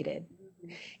outdated.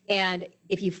 And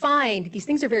if you find these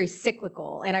things are very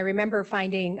cyclical, and I remember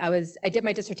finding, I did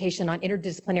my dissertation on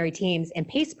interdisciplinary teams and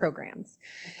PACE programs.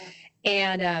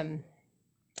 And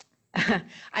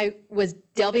I was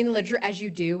delving in the literature, as you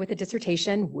do with a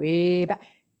dissertation, way back.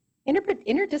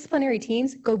 Interdisciplinary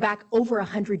teams go back over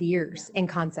 100 years in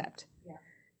concept.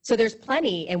 So there's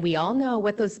plenty, and we all know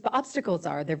what those obstacles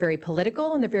are. They're very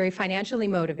political and they're very financially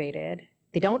motivated.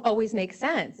 They don't always make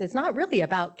sense. It's not really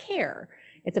about care.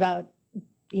 It's about,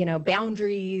 you know,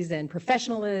 boundaries and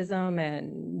professionalism,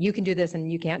 and you can do this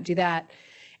and you can't do that.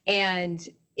 And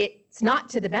it's not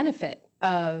to the benefit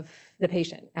of the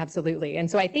patient, absolutely. And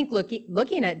so I think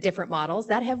looking at different models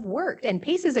that have worked, and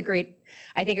PACE is a great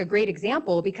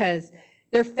example because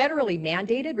they're federally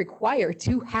mandated, required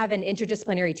to have an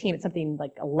interdisciplinary team. It's something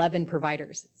like 11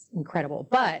 providers. It's incredible.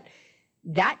 But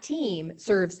that team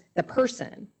serves the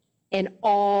person in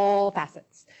all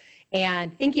facets.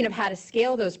 And thinking of how to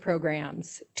scale those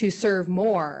programs to serve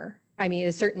more, I mean,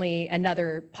 is certainly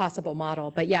another possible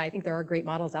model. But yeah, I think there are great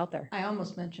models out there. I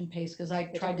almost mentioned PACE because I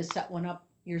tried to set one up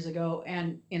years ago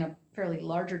and in a fairly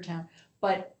larger town.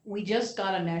 But we just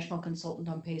got a national consultant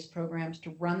on PACE programs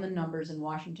to run the numbers in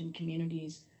Washington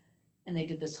communities. And they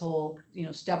did this whole, you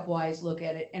know, stepwise look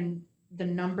at it. And the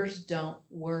numbers don't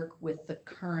work with the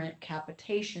current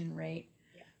capitation rate.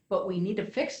 Yeah. But we need to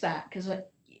fix that because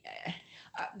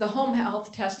the home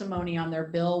health testimony on their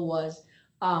bill was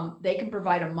they can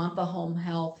provide a month of home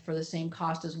health for the same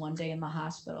cost as 1 day in the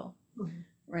hospital. Mm-hmm.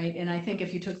 Right. And I think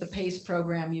if you took the PACE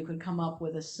program, you could come up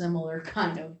with a similar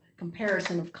kind of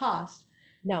comparison of cost.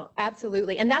 No,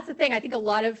 absolutely. And that's the thing. I think a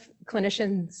lot of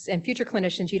clinicians and future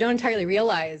clinicians, you don't entirely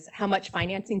realize how much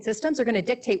financing systems are going to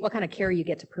dictate what kind of care you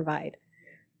get to provide.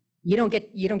 You don't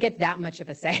get that much of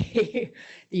a say.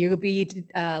 You'll be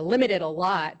limited a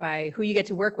lot by who you get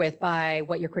to work with, by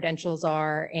what your credentials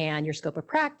are and your scope of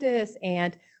practice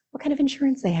and what kind of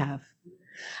insurance they have.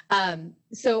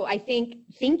 So I think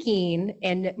thinking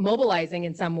and mobilizing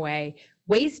in some way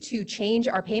ways to change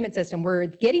our payment system. We're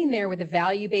getting there with the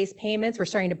value-based payments. We're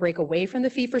starting to break away from the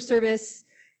fee-for-service,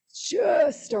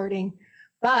 just starting.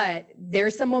 But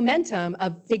there's some momentum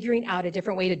of figuring out a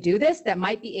different way to do this that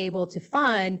might be able to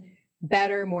fund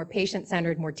better, more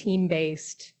patient-centered, more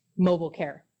team-based mobile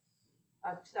care.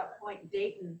 To that point,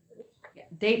 Dayton,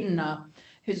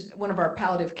 who's one of our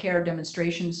palliative care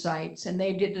demonstration sites, and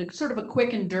they did sort of a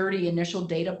quick and dirty initial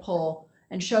data poll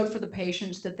and showed for the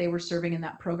patients that they were serving in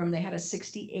that program, they had a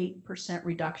 68%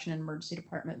 reduction in emergency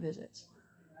department visits.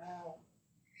 Wow.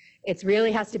 It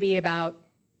really has to be about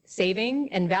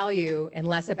saving and value and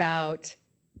less about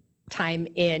time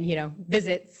in, you know,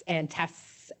 visits and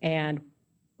tests, and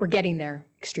we're getting there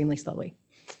extremely slowly.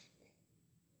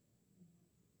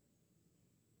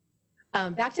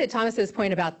 Back to Thomas's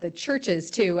point about the churches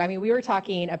too. I mean, we were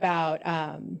talking about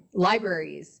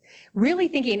libraries, really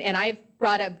thinking, and I've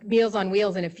brought up Meals on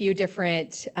Wheels in a few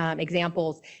different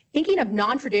examples, thinking of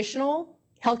non-traditional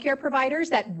healthcare providers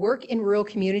that work in rural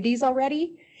communities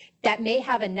already, that may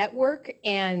have a network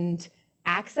and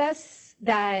access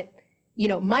that, you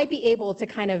know, might be able to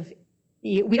kind of,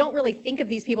 we don't really think of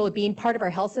these people as being part of our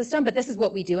health system, but this is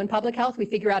what we do in public health. We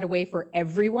figure out a way for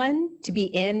everyone to be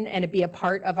in and to be a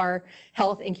part of our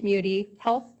health and community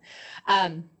health.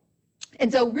 And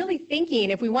And so really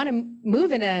thinking, if we want to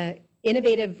move in a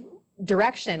innovative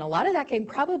direction, a lot of that can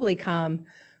probably come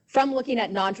from looking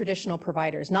at non-traditional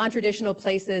providers, non-traditional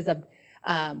places of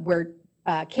where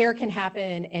care can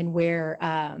happen and where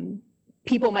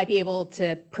people might be able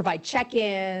to provide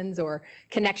check-ins or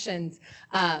connections.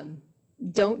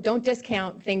 Don't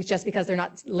discount things just because they're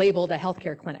not labeled a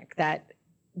healthcare clinic. That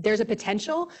there's a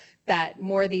potential that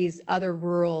more of these other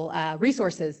rural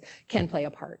resources can play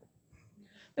a part.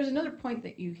 There's another point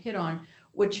that you hit on,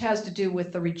 which has to do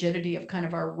with the rigidity of kind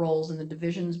of our roles and the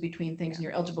divisions between things, and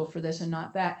you're eligible for this and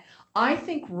not that. I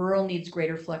think rural needs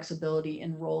greater flexibility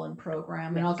in role and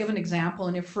program. And I'll give an example.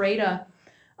 In Ephrata,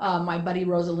 my buddy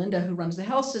Rosalinda, who runs the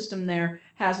health system there,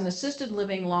 has an assisted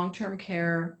living, long-term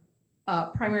care,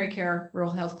 primary care,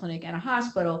 rural health clinic, and a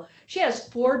hospital. She has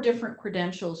 4 different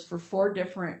credentials for 4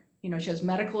 different, she has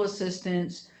medical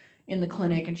assistants in the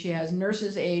clinic, and she has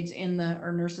nurses aides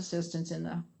or nurse assistants in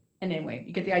the, and anyway,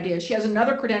 you get the idea. She has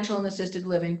another credential in assisted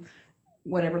living,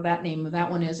 whatever that name of that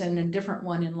one is, and a different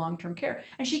one in long-term care.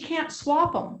 And she can't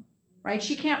swap them, right?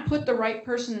 She can't put the right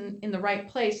person in the right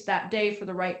place that day for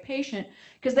the right patient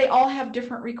because they all have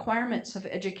different requirements of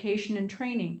education and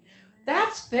training.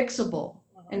 That's fixable.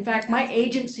 In fact, my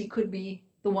agency could be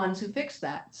the ones who fix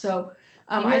that. So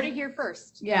You heard it here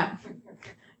first. yeah,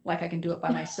 like I can do it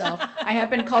by myself. I have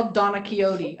been called Donna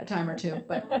Quixote a time or two,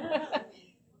 but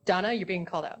Donna, you're being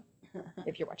called out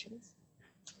if you're watching this.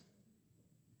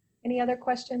 Any other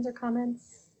questions or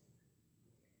comments?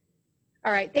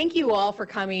 All right, thank you all for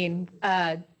coming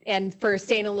and for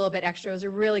staying a little bit extra. It was a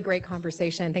really great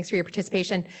conversation. Thanks for your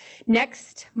participation.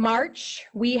 Next March,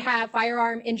 we have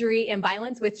firearm injury and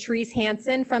violence with Therese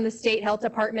Hansen from the State Health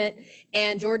Department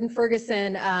and Jordan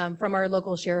Ferguson from our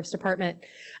local Sheriff's Department,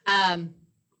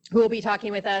 who will be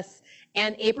talking with us.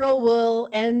 And April will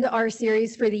end our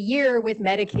series for the year with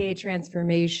Medicaid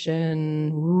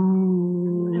transformation.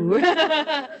 Ooh.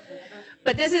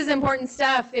 But this is important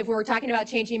stuff. If we're talking about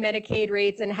changing Medicaid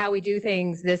rates and how we do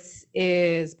things, this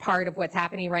is part of what's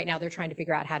happening right now. They're trying to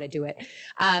figure out how to do it.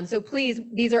 So please,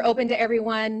 these are open to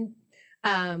everyone.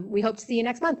 We hope to see you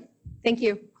next month. Thank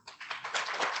you.